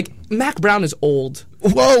 Mac Brown is old.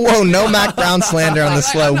 Whoa, no Mac Brown slander on the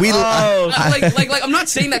slow. I'm not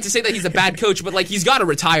saying that to say that he's a bad coach, but he's got to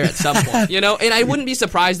retire at some point, you know. And I wouldn't be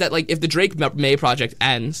surprised that if the Drake May project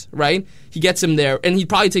ends, right? He gets him there, and he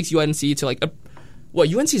probably takes UNC to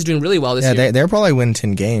UNC is doing really well this year. Yeah, they're probably win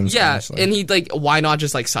 10 games. Yeah, honestly. and he why not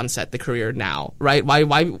just sunset the career now, right?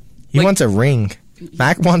 Why? He wants a ring.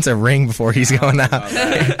 Mac wants a ring before he's going out.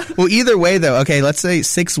 Well, either way though, okay, let's say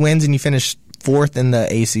 6 wins and you finish 4th in the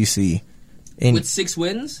ACC. With 6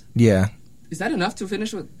 wins? Yeah. Is that enough to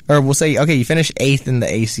finish with? Or we'll say, okay, you finish 8th in the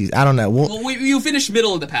ACs. I don't know. You finish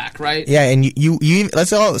middle of the pack, right? Yeah, and you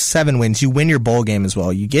let's say 7 wins. You win your bowl game as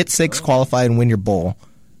well. You get 6 qualified and win your bowl.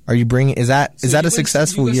 Are you bringing? Is that a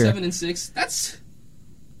successful year? 7 and 6. That's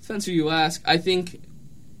depends who you ask. I think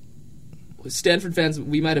Stanford fans,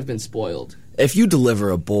 we might have been spoiled. If you deliver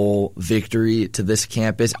a bowl victory to this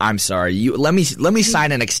campus, I'm sorry. Let me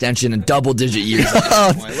sign an extension in double-digit years.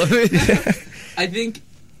 I think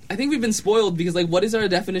we've been spoiled because, like, what is our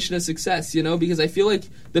definition of success? You know, because I feel like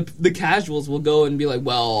the casuals will go and be like,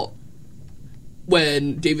 well,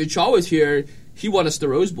 when David Shaw was here, he won us the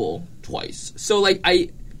Rose Bowl twice. So, like, I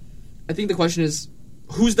think the question is,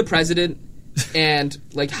 who's the president, and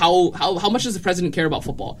like how much does the president care about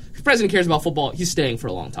football? If the president cares about football, he's staying for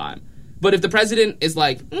a long time. But if the president is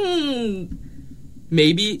like,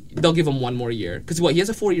 maybe they'll give him 1 more year because he has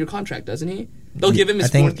a 4-year contract, doesn't he? They'll give him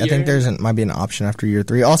his 4th year. I think might be an option after year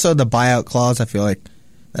 3. Also, the buyout clause. I feel like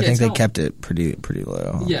they kept it pretty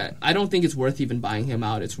low. Yeah, I don't think it's worth even buying him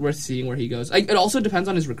out. It's worth seeing where he goes. It also depends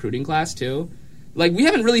on his recruiting class too. Like, we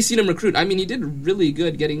haven't really seen him recruit. I mean, he did really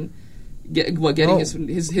good getting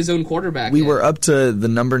his own quarterback. We were up to the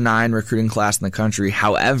number 9 recruiting class in the country.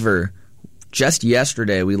 However, just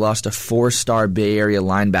yesterday we lost a 4-star Bay Area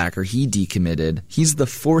linebacker. He decommitted. He's the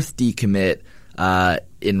 4th decommit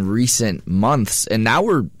in recent months, and now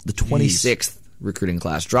we're the 26th recruiting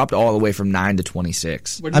class. Dropped all the way from 9 to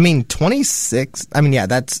 26. I mean, 26. I mean, yeah,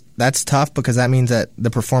 that's tough because that means that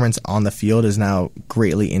the performance on the field is now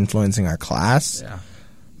greatly influencing our class. Yeah.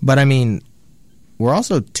 But I mean, we're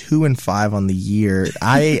also 2-5 on the year.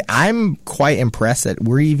 I'm quite impressed that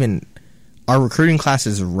our recruiting class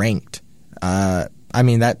is ranked. I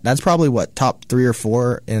mean, that's probably top 3 or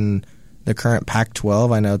 4 in the current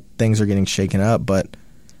Pac-12. I know things are getting shaken up, but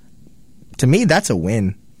to me, that's a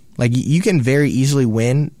win. Like, you can very easily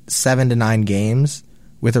win 7 to 9 games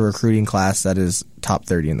with a recruiting class that is top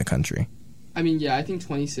 30 in the country. I mean, yeah, I think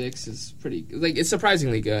 26 is pretty, like, it's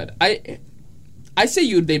surprisingly good. I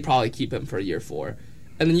say they'd probably keep him for year 4.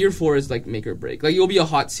 And then year 4 is, like, make or break. Like, you'll be a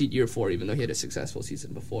hot seat year 4, even though he had a successful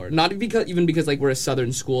season before. Not because, like, we're a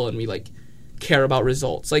Southern school and we, like, care about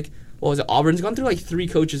results. Like, what was it? Auburn's gone through, like, 3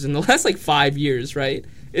 coaches in the last, like, 5 years, right?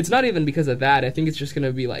 It's not even because of that. I think it's just going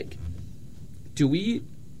to be, like, do we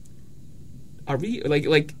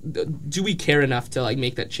care enough to, like,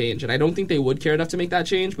 make that change? And I don't think they would care enough to make that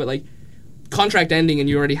change, but, like, contract ending and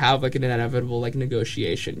you already have, like, an inevitable, like,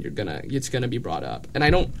 negotiation, it's gonna be brought up. And I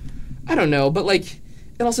don't know, but, like,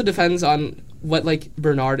 it also depends on what, like,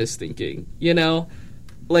 Bernard is thinking, you know?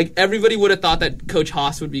 Like, everybody would have thought that Coach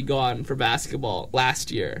Haas would be gone for basketball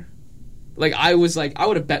last year. Like, I would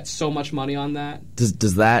have bet so much money on that.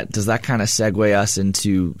 Does that kind of segue us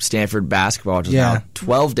into Stanford basketball, which is now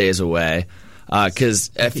 12 days away?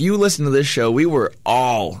 Because if you listen to this show, we were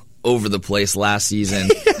all over the place last season.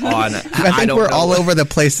 I think we're all over the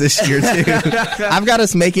place this year too. I've got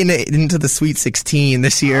us making it into the Sweet 16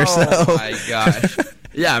 this year. Oh my gosh!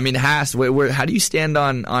 Yeah, I mean, Haas. How do you stand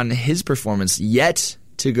on his performance yet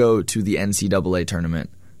to go to the NCAA tournament?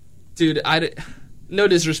 Dude, no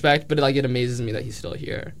disrespect, but like, it amazes me that he's still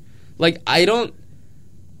here. Like, I don't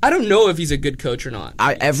know if he's a good coach or not.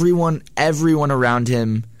 Everyone around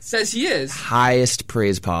him says he is. Highest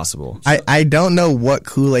praise possible. I don't know what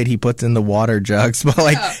Kool-Aid he puts in the water jugs, but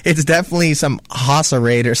like, it's definitely some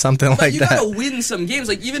Hasserade or something like that. You gotta win some games.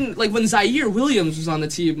 Like, even like when Zaire Williams was on the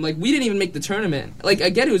team, like, we didn't even make the tournament. Like, I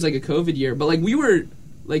get it was like a COVID year, but like, we were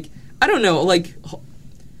like, I don't know, like,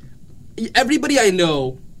 everybody I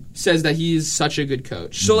know says that he's such a good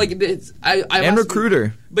coach. So like, and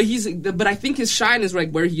recruiter. But I think his shine is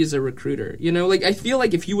like where he is a recruiter. You know, like, I feel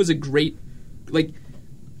like if he was a great, like,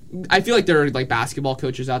 I feel like there are like basketball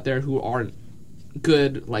coaches out there who aren't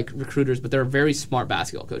good like recruiters, but they're very smart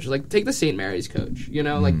basketball coaches. Like, take the St. Mary's coach. You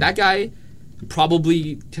know, like, that guy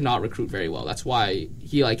probably cannot recruit very well. That's why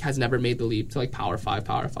he like has never made the leap to like Power 5.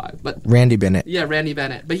 But Randy Bennett. Yeah, Randy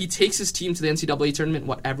Bennett. But he takes his team to the NCAA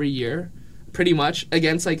tournament every year, pretty much,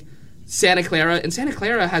 against like Santa Clara. And Santa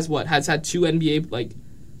Clara has had 2 NBA like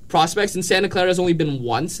prospects, and Santa Clara's only been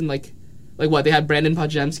once in like what, they had Brandon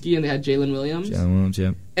Podziemski and they had Jalen Williams.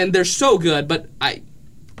 Yeah. And they're so good, but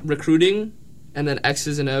recruiting and then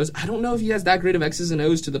X's and O's, I don't know if he has that great of X's and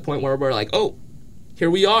O's to the point where we're like, oh, here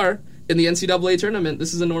we are in the NCAA tournament.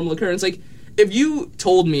 This is a normal occurrence. Like, if you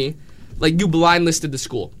told me, like, you blind listed the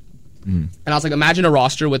school, and I was like, imagine a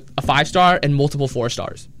roster with a 5-star and multiple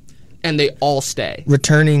 4-stars, and they all stay.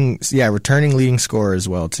 Returning leading scorer as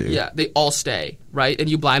well, too. Yeah, they all stay, right? And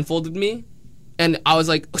you blindfolded me, and I was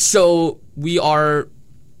like, so we are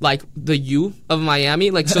like the U of Miami,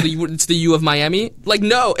 like so it's the U of Miami, like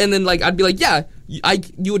no, and then like I'd be like yeah,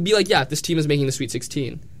 you would be like yeah, this team is making the Sweet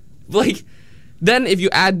 16, like then if you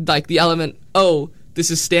add like the element this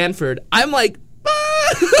is Stanford, I'm like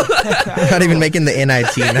not even making the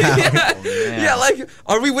NIT now. Yeah, like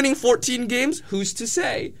are we winning 14 games? Who's to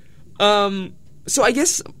say? So I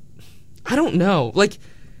guess I don't know, like.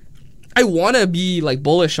 I want to be, like,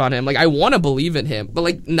 bullish on him. Like, I want to believe in him. But,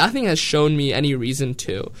 like, nothing has shown me any reason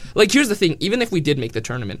to. Like, here's the thing. Even if we did make the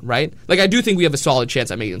tournament, right? Like, I do think we have a solid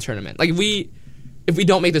chance at making the tournament. Like, if we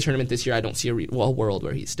don't make the tournament this year, I don't see a world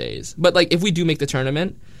where he stays. But, like, if we do make the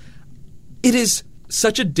tournament, it is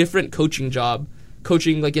such a different coaching job,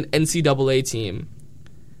 coaching, like, an NCAA team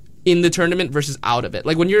in the tournament versus out of it.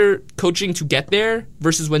 Like, when you're coaching to get there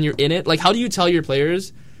versus when you're in it, like, how do you tell your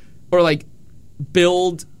players or, like,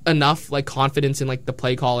 build enough like confidence in like the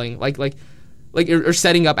play calling like or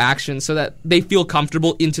setting up actions so that they feel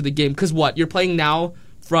comfortable into the game, because what you're playing now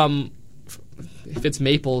from if it's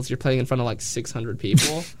Maples you're playing in front of like 600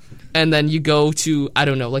 people and then you go to I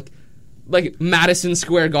don't know like Madison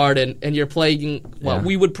Square Garden and you're playing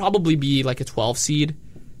we would probably be like a 12 seed.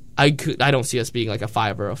 I don't see us being like a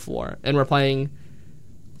 5 or a 4, and we're playing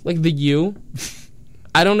like the U.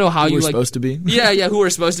 I don't know how who you we're like supposed to be. Yeah, who we're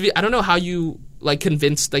supposed to be. I don't know how you like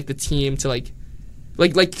convince like the team to like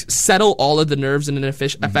settle all of the nerves in an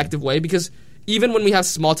effective way, because even when we have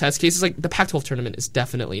small test cases, like the Pac-12 tournament is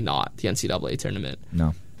definitely not the NCAA tournament.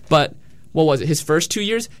 No. But what was it? His first 2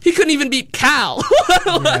 years, he couldn't even beat Cal.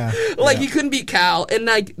 He couldn't beat Cal, and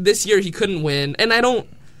like this year he couldn't win. And I don't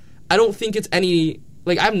think it's any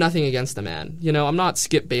like I have nothing against the man. You know, I'm not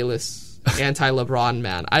Skip Bayless anti-LeBron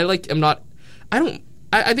man. I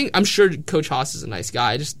think I'm sure Coach Haas is a nice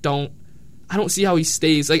guy. I don't see how he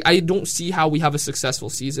stays. Like, I don't see how we have a successful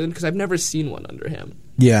season because I've never seen one under him.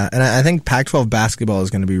 Yeah, and I think Pac-12 basketball is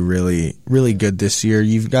going to be really, really good this year.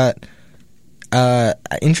 You've got,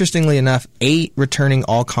 interestingly enough, 8 returning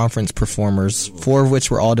all-conference performers, 4 of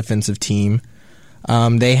which were all-defensive team.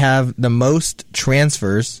 They have the most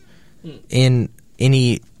transfers in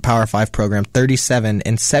any Power 5 program, 37,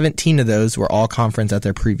 and 17 of those were all-conference at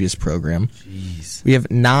their previous program. Jeez. We have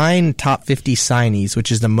 9 top 50 signees,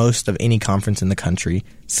 which is the most of any conference in the country.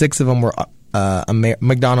 6 of them were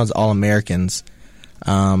McDonald's All-Americans.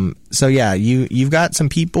 So, yeah, you've got some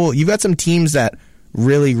people, you've got some teams that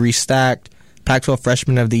really restacked. Pac-12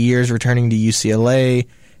 Freshman of the Year is returning to UCLA.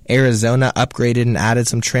 Arizona upgraded and added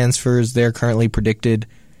some transfers. They're currently predicted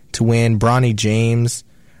to win. Bronny James.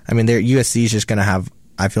 I mean, USC is just going to have,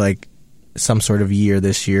 I feel like, some sort of year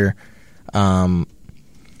this year.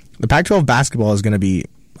 The Pac-12 basketball is going to be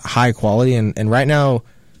high quality, and right now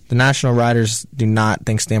the national writers do not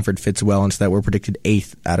think Stanford fits well into that. We're predicted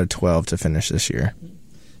 8th out of 12 to finish this year.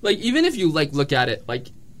 Like, even if you like look at it like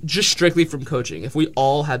just strictly from coaching, if we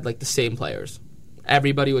all had like the same players,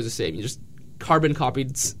 everybody was the same. You just carbon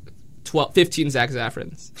copied 15 Zach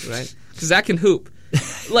Zaffrans, right? Because Zach can hoop.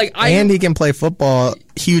 And he can play football.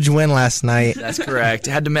 Huge win last night. That's correct.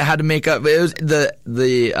 Had to make up. It was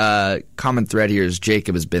the common thread here is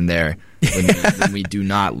Jacob has been there when we do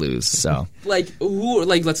not lose. So let's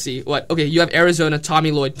see what. Okay, you have Arizona.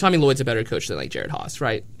 Tommy Lloyd. Tommy Lloyd's a better coach than like Jared Haas,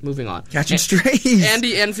 right? Moving on. Catching strays.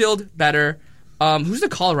 Andy Enfield better. Who's the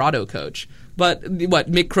Colorado coach? But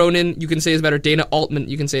Mick Cronin you can say is better. Dana Altman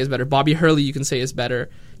you can say is better. Bobby Hurley you can say is better.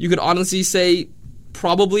 You could honestly say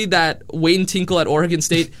probably that Wayne Tinkle at Oregon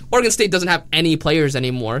State. Oregon State doesn't have any players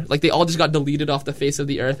anymore. Like, they all just got deleted off the face of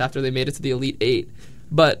the earth after they made it to the Elite Eight.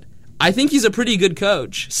 But I think he's a pretty good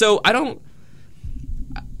coach. So I don't...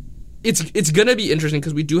 It's going to be interesting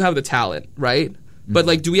because we do have the talent, right? Mm-hmm. But,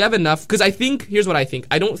 like, do we have enough? Because I think... Here's what I think.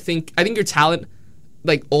 I think your talent,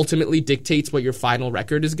 like, ultimately dictates what your final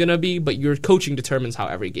record is going to be, but your coaching determines how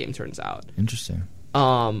every game turns out. Interesting.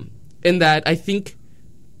 In that, I think...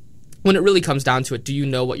 when it really comes down to it, do you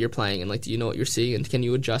know what you're playing and like do you know what you're seeing and can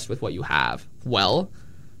you adjust with what you have? Well,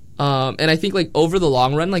 and I think like over the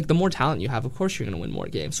long run, like the more talent you have, of course you're going to win more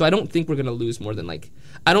games. So I don't think we're going to lose more than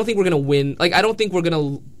I don't think we're going to win. Like I don't think we're going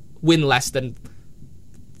to win less than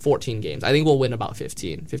 14 games. I think we'll win about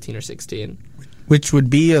 15 or 16. Which would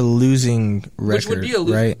be a losing record, Which would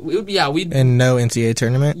be right? It would be, yeah, we'd and no NCAA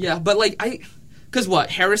tournament. Yeah, but like because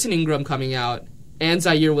Harrison Ingram coming out and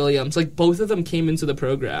Zaire Williams, like both of them came into the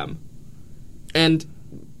program. And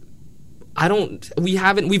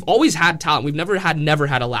we've always had talent. We've never had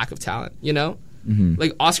a lack of talent, you know? Mm-hmm.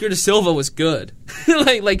 Like Oscar da Silva was good.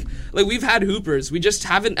 like we've had hoopers. We just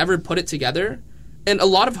haven't ever put it together. And a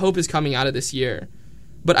lot of hope is coming out of this year.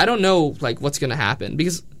 But I don't know like what's going to happen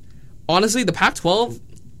because honestly, the Pac-12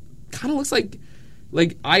 kind of looks like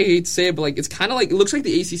like, I hate to say it, but, like, it's kind of like, it looks like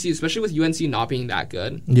the ACC, especially with UNC not being that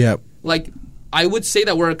good. Yep. Like, I would say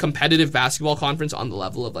that we're a competitive basketball conference on the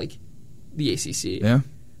level of, like, the ACC. Yeah.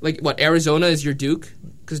 Like, what, Arizona is your Duke?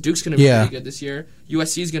 Because Duke's going to be pretty good this year.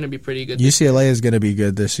 USC is going to be pretty good UCLA is going to be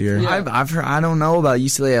good this year. Yeah. I've heard, I don't know about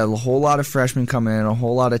UCLA. A whole lot of freshmen coming in, a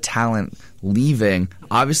whole lot of talent leaving.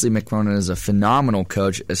 Obviously, McCronin is a phenomenal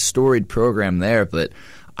coach, a storied program there, but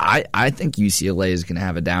I think UCLA is going to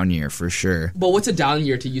have a down year for sure. But what's a down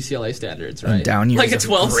year to UCLA standards, right? A down year like is a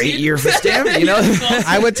 12 great seed? year for Stanford, you know?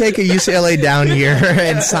 I would take a UCLA down year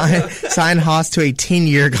and sign Haas to a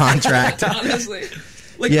 10-year contract. Honestly.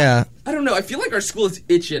 Like, Yeah. I don't know. I feel like our school is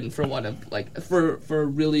itching for one of, like, for a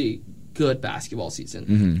really good basketball season.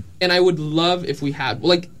 Mm-hmm. And I would love if we had,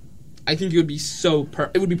 like, I think it would be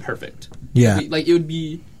it would be perfect. Yeah. It would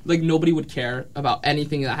be, like, nobody would care about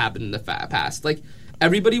anything that happened in the past. Like,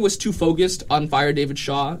 everybody was too focused on Fire David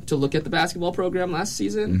Shaw to look at the basketball program last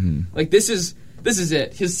season. Mm-hmm. Like, this is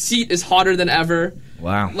it. His seat is hotter than ever.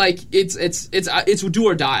 Wow. Like, it's do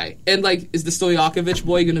or die. And, like, is the Stojakovic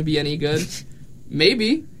boy going to be any good?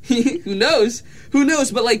 Maybe. Who knows?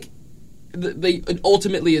 But, like,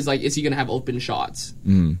 ultimately is, like, is he going to have open shots?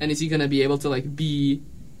 Mm. And is he going to be able to, like, be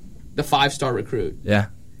the 5-star recruit? Yeah.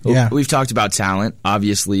 Yeah. We've talked about talent.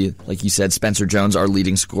 Obviously, like you said, Spencer Jones, our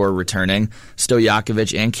leading scorer, returning.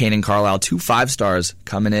 Stojakovic and Kanan Carlisle, 2 5-stars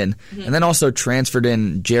coming in. Mm-hmm. And then also transferred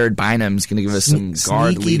in Jared Bynum's going to give us some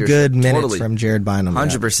guard Sneaky leadership. good minutes Totally. from Jared Bynum.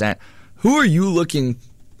 100%. Who are you looking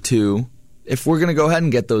to if we're going to go ahead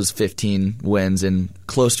and get those 15 wins and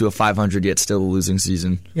close to a 500 yet still a losing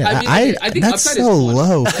season? Yeah, I think that's upside so is 20.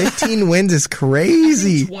 low. 15 wins is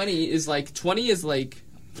crazy. 20 is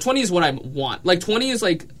what I want. Like, 20 is,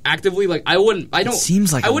 like, actively, like, I wouldn't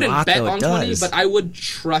seems like I a wouldn't lot, bet though, it on 20, does. but I would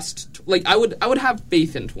trust, like, I would have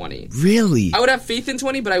faith in 20. Really? I would have faith in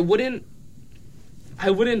 20, but I wouldn't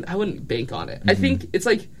bank on it. I think it's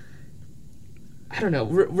like, I don't know,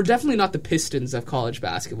 we're definitely not the Pistons of college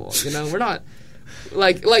basketball, you know? We're not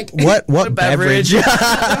like What beverage? Dude,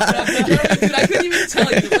 I couldn't even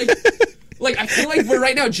tell you. Like, I feel like we're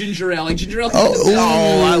right now ginger ale. Like, ginger ale.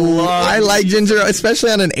 I like ginger ale,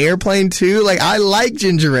 especially on an airplane too. Like, I like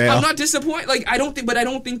ginger ale. I'm not disappointed. Like, I don't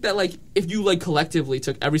think that, like, if you, like, collectively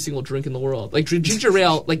took every single drink in the world, like, ginger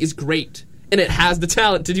ale, like, is great. And it has the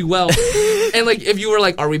talent to do well. And, like, if you were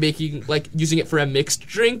like, are we making, like, using it for a mixed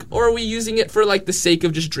drink, or are we using it for, like, the sake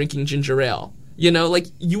of just drinking ginger ale? You know, like,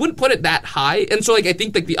 you wouldn't put it that high. And so, like, I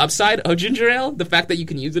think, like, the upside of ginger ale, the fact that you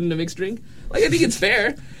can use it in a mixed drink, like, I think it's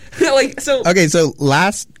fair. Like, so. Okay, so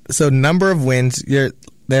number of wins,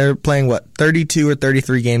 they're playing, what, 32 or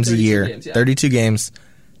 33 games a year? Games, yeah. 32 games.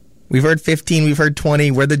 We've heard 15, we've heard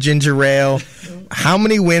 20. We're the ginger ale. How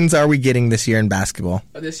many wins are we getting this year in basketball?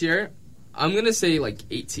 This year, I'm going to say, like,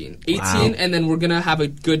 18. 18, Wow. And then we're going to have a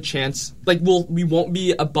good chance. Like, we won't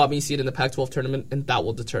be a bummy seed in the Pac-12 tournament, and that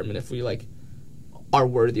will determine if we, like, are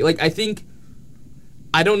worthy. Like,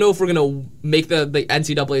 I don't know if we're going to make the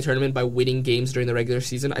NCAA tournament by winning games during the regular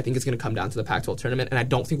season. I think it's going to come down to the Pac-12 tournament, and I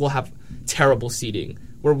don't think we'll have terrible seeding.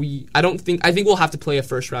 I think we'll have to play a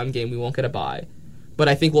first-round game. We won't get a bye. But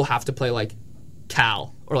I think we'll have to play, like,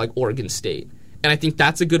 Cal or, like, Oregon State. And I think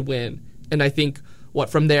that's a good win. And I think,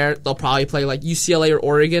 from there, they'll probably play, like, UCLA or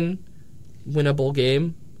Oregon, winnable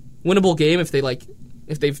game if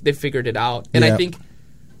they've figured it out. And I think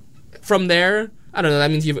from there, I don't know,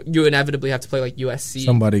 that means you inevitably have to play, like, USC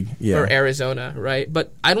or Arizona, right?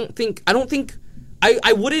 But I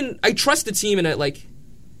trust the team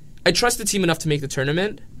I trust the team enough to make the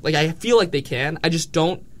tournament. Like, I feel like they can. I just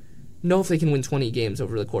don't know if they can win 20 games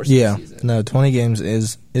over the course of the season. No, 20 games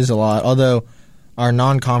is a lot. Although our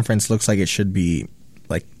non-conference looks like it should be,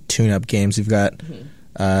 like, tune-up games. We've got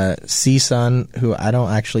CSUN, who I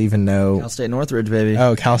don't actually even know. Cal State Northridge, baby.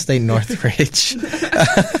 Oh, Cal State Northridge.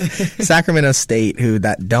 Sacramento State, who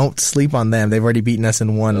don't sleep on them. They've already beaten us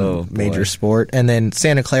in one major sport. And then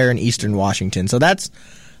Santa Clara and Eastern Washington. So that's,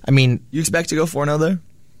 I mean. You expect to go 4-0 there?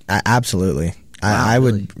 Absolutely. Wow, I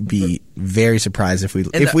would be very surprised if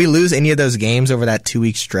we lose any of those games over that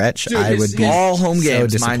 2-week stretch. Dude, I would be all home so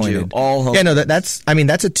games, disappointed. mind you. All home. Yeah, no, that's a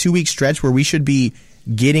 2-week stretch where we should be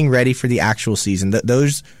getting ready for the actual season.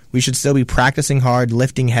 Those we should still be practicing hard,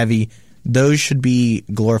 lifting heavy. Those should be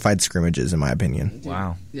glorified scrimmages, in my opinion.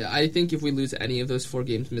 Wow. Yeah, I think if we lose any of those 4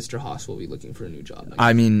 games, Mr. Haas will be looking for a new job.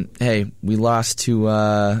 I mean, hey, we lost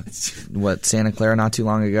to Santa Clara not too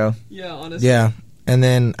long ago. Yeah, honestly. Yeah, and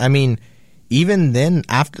then I mean, even then,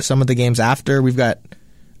 after some of the games after, we've got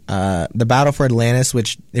the battle for Atlantis,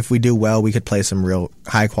 which if we do well, we could play some real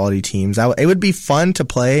high quality teams. It would be fun to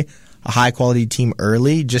play a high quality team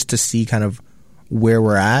early, just to see kind of where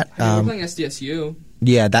we're at. We're playing SDSU.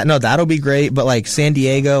 Yeah, that'll be great. But like San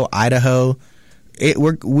Diego, Idaho,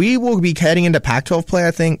 we will be heading into Pac-12 play,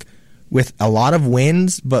 I think, with a lot of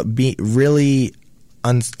wins, but be really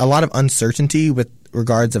a lot of uncertainty with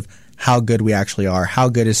regards of how good we actually are. How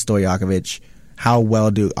good is Stojakovic? How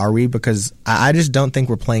well are we? Because I just don't think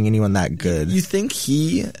we're playing anyone that good. You think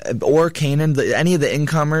he or Kanan, any of the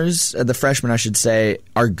incomers, the freshmen I should say,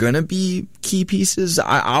 are going to be key pieces?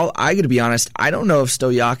 I got to be honest, I don't know if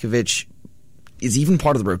Stojakovic is even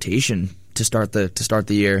part of the rotation to start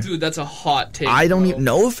the year. Dude, that's a hot take. I don't even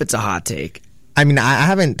know if it's a hot take. I mean, I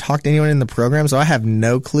haven't talked to anyone in the program, so I have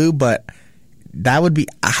no clue, but that would be,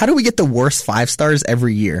 how do we get the worst 5-stars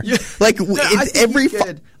every year? Yeah. Like No,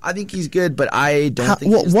 I think he's good, but I don't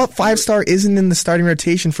think what 5-star isn't in the starting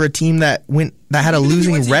rotation for a team that had a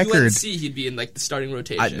losing record? UNC, he'd be in like the starting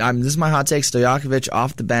rotation. This is my hot take. Stojakovic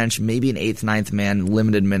off the bench, maybe an 8th, 9th man,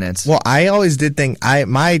 limited minutes. Well, I always did think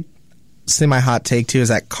my semi-hot take too is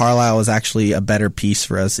that Carlisle is actually a better piece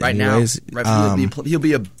for us anyways. Now. He'll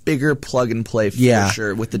be a bigger plug and play for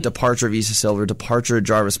sure. With the departure of Issa Silver, departure of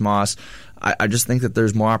Jarvis Moss, I just think that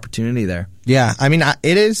there's more opportunity there. Yeah, I mean,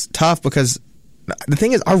 it is tough because the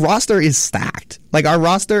thing is, our roster is stacked. Like, our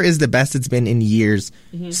roster is the best it's been in years.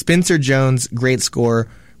 Mm-hmm. Spencer Jones, great scorer.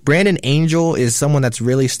 Brandon Angel is someone that's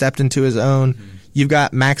really stepped into his own. Mm-hmm. You've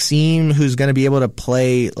got Maxime, who's going to be able to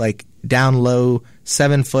play like down low,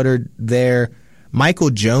 7-footer there. Michael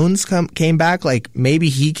Jones came back. Like, maybe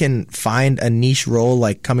he can find a niche role,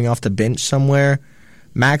 like coming off the bench somewhere.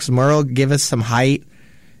 Max Murrow give us some height.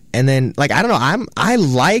 And then, like, I don't know, I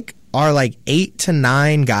like our, like, 8 to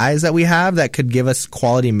 9 guys that we have that could give us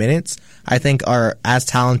quality minutes. I think are as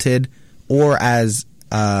talented or as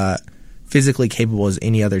physically capable as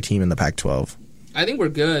any other team in the Pac-12. I think we're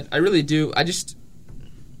good. I really do. I just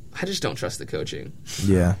don't trust the coaching.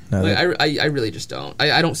 Yeah. No, like, I really just don't.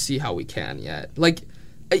 I don't see how we can yet. Like,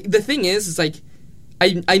 the thing is like,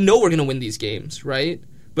 I know we're going to win these games, right?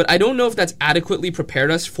 But I don't know if that's adequately prepared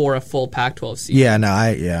us for a full Pac-12 season. Yeah, no,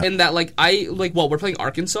 And that, we're playing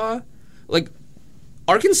Arkansas. Like,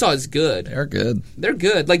 Arkansas is good. They're good. They're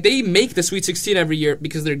good. Like, they make the Sweet 16 every year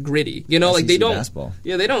because they're gritty. You know, like, they don't. Basketball.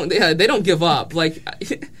 Yeah, they don't give up. Like,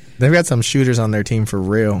 they've got some shooters on their team for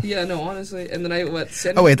real. Yeah, no, honestly. And then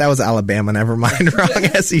oh wait, that was Alabama. Never mind. Wrong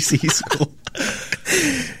SEC school.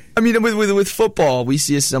 I mean, with football, we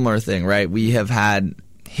see a similar thing, right? We have had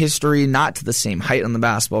history, not to the same height on the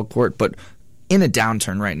basketball court, but in a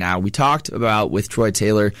downturn right now. We talked about with Troy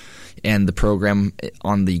Taylor and the program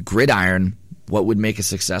on the gridiron, what would make a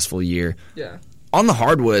successful year. Yeah. On the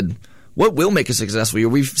hardwood, what will make a successful year?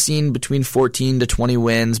 We've seen between 14 to 20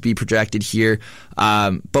 wins be projected here.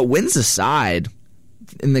 But wins aside,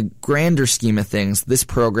 in the grander scheme of things, this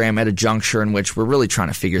program at a juncture in which we're really trying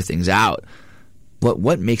to figure things out,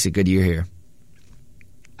 what makes a good year here?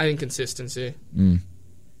 I think consistency.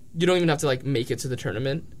 You don't even have to like make it to the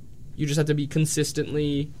tournament. You just have to be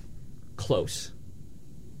consistently close.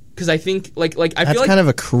 Because I think I feel like that's kind of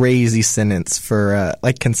a crazy sentence for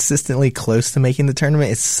like consistently close to making the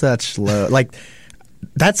tournament. It's such low, like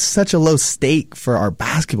that's such a low stake for our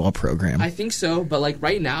basketball program. I think so, but like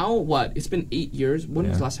right now, it's been 8 years. When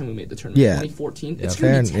was the last time we made the tournament? Yeah, 2014. It's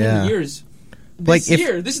gonna be 10 years. This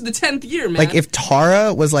is the 10th year, man. Like if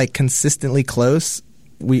Tara was like consistently close.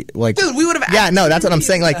 We like, dude, we would have. Yeah, no, that's what I'm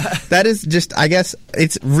saying. Like, that is just, I guess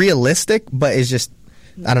it's realistic, but it's just,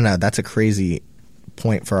 I don't know. That's a crazy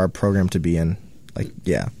point for our program to be in. Like,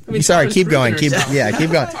 yeah. I mean, sorry, keep going. Keep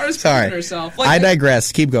going. Sorry, I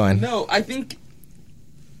digress. Keep going. No, I think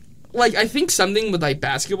something with like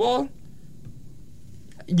basketball.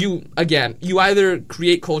 You either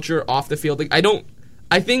create culture off the field. Like,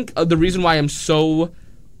 I think the reason why I'm so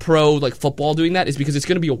pro like football doing that is because it's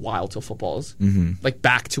going to be a while till football's like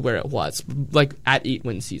back to where it was, like at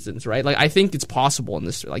 8-win seasons, right? Like I think it's possible in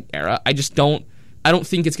this like era. I don't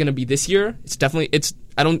think it's going to be this year. It's definitely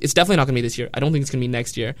not going to be this year. I don't think it's going to be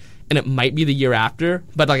next year, and it might be the year after,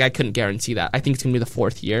 but like I couldn't guarantee that. I think it's going to be the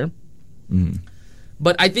 4th year.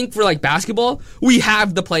 But I think for like basketball, we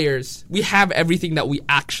have the players. We have everything that we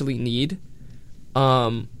actually need.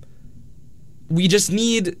 We just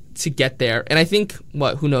need to get there. And I think,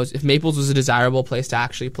 who knows, if Maples was a desirable place to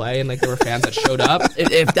actually play and like there were fans that showed up.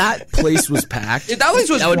 If that place was packed,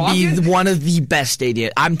 that would be one of the best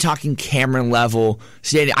stadiums. I'm talking Cameron level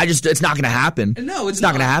stadium. It's not going to happen. No, it's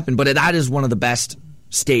not going to happen. But that is one of the best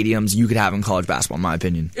stadiums you could have in college basketball, in my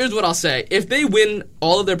opinion. Here's what I'll say. If they win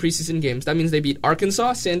all of their preseason games, that means they beat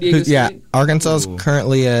Arkansas, San Diego State. Yeah, Arkansas is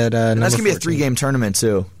currently at number that's going to be a 14. 3-game tournament,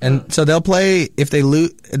 too. And so they'll play, if they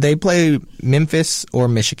lose, they play Memphis or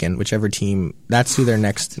Michigan, whichever team. That's who their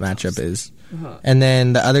next matchup is. And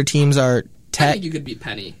then the other teams are I Tech. think you could beat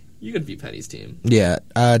Penny. You could beat Penny's team. Yeah,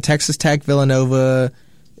 Texas Tech, Villanova,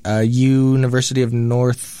 University of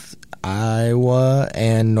North Iowa,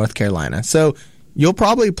 and North Carolina. So you'll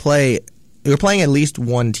probably play. You're playing at least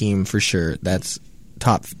one team for sure. That's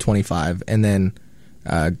top 25, and then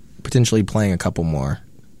potentially playing a couple more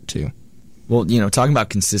too. Well, talking about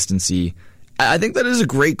consistency, I think that is a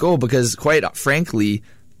great goal because, quite frankly,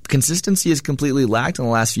 consistency has completely lacked in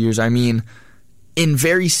the last few years. I mean, in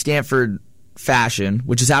very Stanford fashion,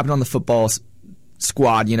 which has happened on the football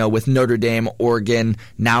squad, with Notre Dame, Oregon,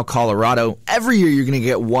 now Colorado, every year you're going to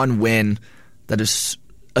get one win that is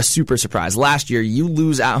a super surprise. Last year, you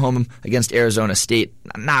lose at home against Arizona State,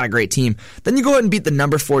 not a great team. Then you go ahead and beat the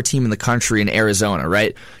number 4 team in the country in Arizona,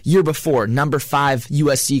 right? Year before, number 5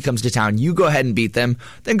 USC comes to town. You go ahead and beat them.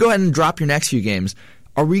 Then go ahead and drop your next few games.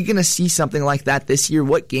 Are we going to see something like that this year?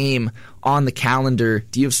 What game on the calendar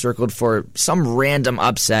do you have circled for some random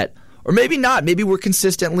upset? Or maybe not. Maybe we're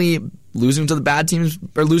consistently losing to the bad teams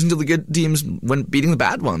or losing to the good teams when beating the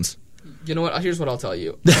bad ones. You know what? Here's what I'll tell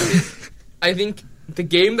you. I think the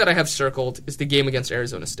game that I have circled is the game against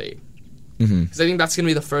Arizona State. Because I think that's going to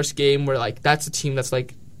be the first game where that's a team that's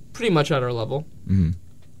pretty much at our level. And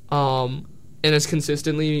it's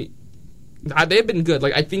consistently they've been good.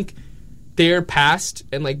 I think they're past,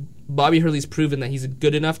 and Bobby Hurley's proven that he's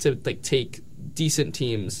good enough to take decent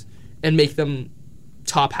teams and make them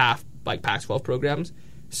top half Pac-12 programs.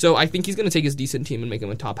 So I think he's going to take his decent team and make them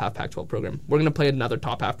a top half Pac-12 program. We're going to play another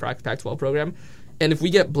top half Pac-12 program, and if we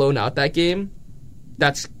get blown out that game,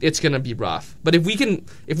 it's going to be rough. But if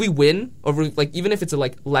we win over even if it's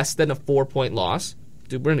a less than a 4-point loss,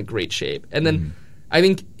 dude, we're in a great shape. And then I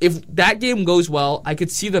think if that game goes well, I could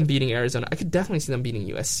see them beating Arizona. I could definitely see them beating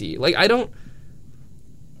USC. I don't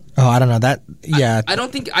know that. Yeah, I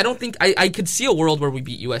don't think I could see a world where we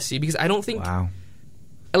beat USC because I don't think. Wow.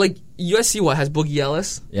 USC has Boogie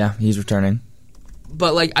Ellis. Yeah, he's returning.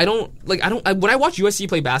 But when I watch USC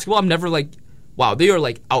play basketball, I'm never wow, they are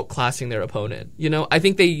outclassing their opponent. I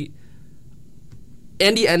think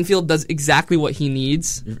Andy Enfield does exactly what he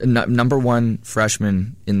needs. Number 1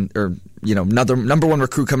 freshman number 1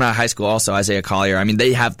 recruit coming out of high school. Also Isaiah Collier. I mean,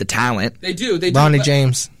 they have the talent. They do. Ronnie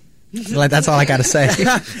James. That's all I got to say.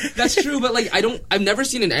 That's true, but I've never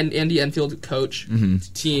seen an Andy Enfield coach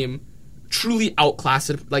team truly outclass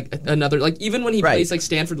it another. Even when he plays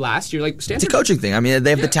Stanford last year, Stanford. It's a coaching thing. I mean,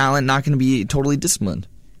 they have the talent, not going to be totally disciplined.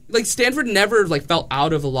 Stanford never fell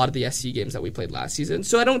out of a lot of the SC games that we played last season.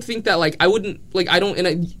 So I don't think that I wouldn't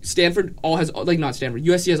Stanford not Stanford.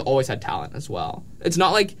 USC has always had talent as well. It's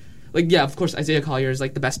not yeah, of course Isaiah Collier is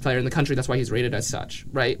the best player in the country. That's why he's rated as such,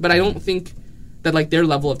 right? But I don't think that their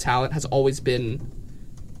level of talent has always been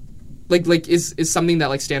is something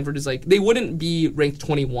that Stanford is they wouldn't be ranked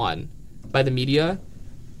 21 by the media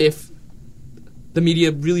if the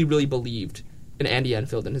media really, really believed in Andy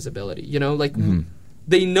Enfield and his ability.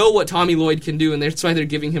 They know what Tommy Lloyd can do, and that's why they're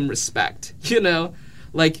giving him respect. They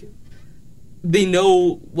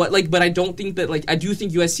know what, but I don't think that, I do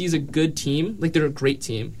think USC is a good team. They're a great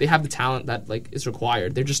team. They have the talent that, is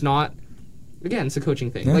required. They're just not, again, it's a coaching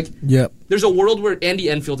thing. There's a world where Andy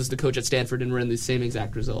Enfield is the coach at Stanford, and we're in the same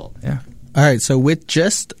exact result. Yeah. All right, so with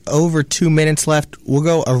just over 2 minutes left, we'll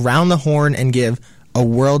go around the horn and give a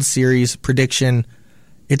World Series prediction.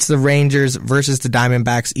 It's the Rangers versus the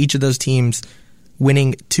Diamondbacks. Each of those teams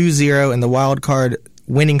winning 2-0 and the wild card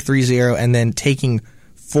winning 3-0 and then taking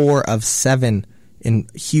 4 of 7 in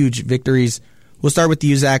huge victories. We'll start with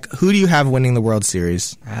you, Zach. Who do you have winning the World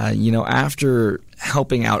Series? After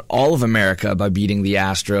helping out all of America by beating the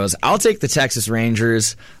Astros, I'll take the Texas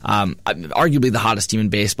Rangers. Arguably the hottest team in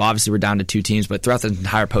baseball. Obviously, we're down to 2 teams, but throughout the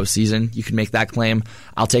entire postseason, you can make that claim.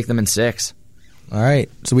 I'll take them in 6. All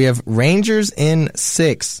right. So we have Rangers in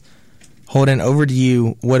 6. Holden, over to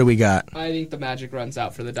you. What do we got? I think the magic runs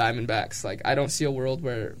out for the Diamondbacks. I don't see a world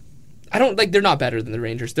where they're not better than the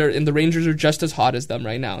Rangers. The Rangers are just as hot as them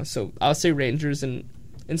right now. So I'll say Rangers in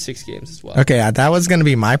 6 games as well. Okay, that was going to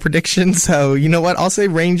be my prediction. So you know what? I'll say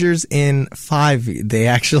Rangers in 5.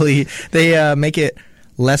 They make it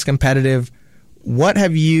less competitive. What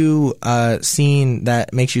have you seen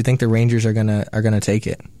that makes you think the Rangers are gonna take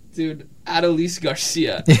it? Dude, Adolis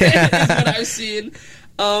Garcia is what I've seen.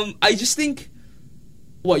 I just think,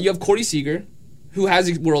 you have Corey Seager, who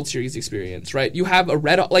has World Series experience, right? You have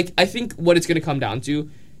I think what it's going to come down to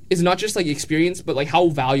is not just experience, but how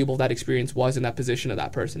valuable that experience was in that position of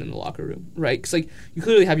that person in the locker room, right? Because you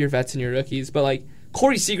clearly have your vets and your rookies, but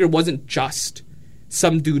Corey Seager wasn't just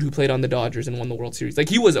some dude who played on the Dodgers and won the World Series.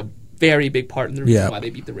 He was a very big part in the reason why they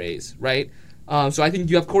beat the Rays, right? So I think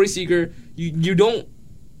you have Corey Seager. You don't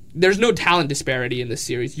there's no talent disparity in this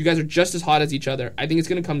series. You guys are just as hot as each other. I think it's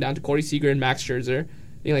going to come down to Corey Seager and Max Scherzer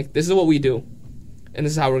being like, this is what we do, and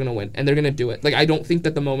this is how we're going to win, and they're going to do it. Like, I don't think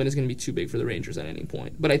that the moment is going to be too big for the Rangers at any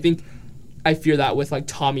point, but I fear that with like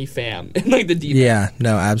Tommy Pham and like the defense. Yeah,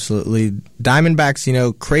 no, absolutely.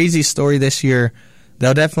 Diamondbacks, crazy story this year.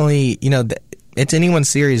 They'll definitely, it's anyone's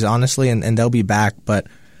series, honestly, and they'll be back. But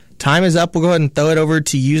time is up. We'll go ahead and throw it over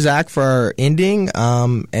to you, Zach, for our ending,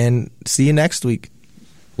 and see you next week.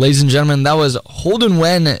 Ladies and gentlemen, that was Holden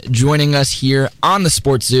Nguyen joining us here on the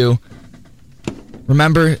Sports Zoo.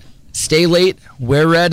 Remember, stay late, wear red,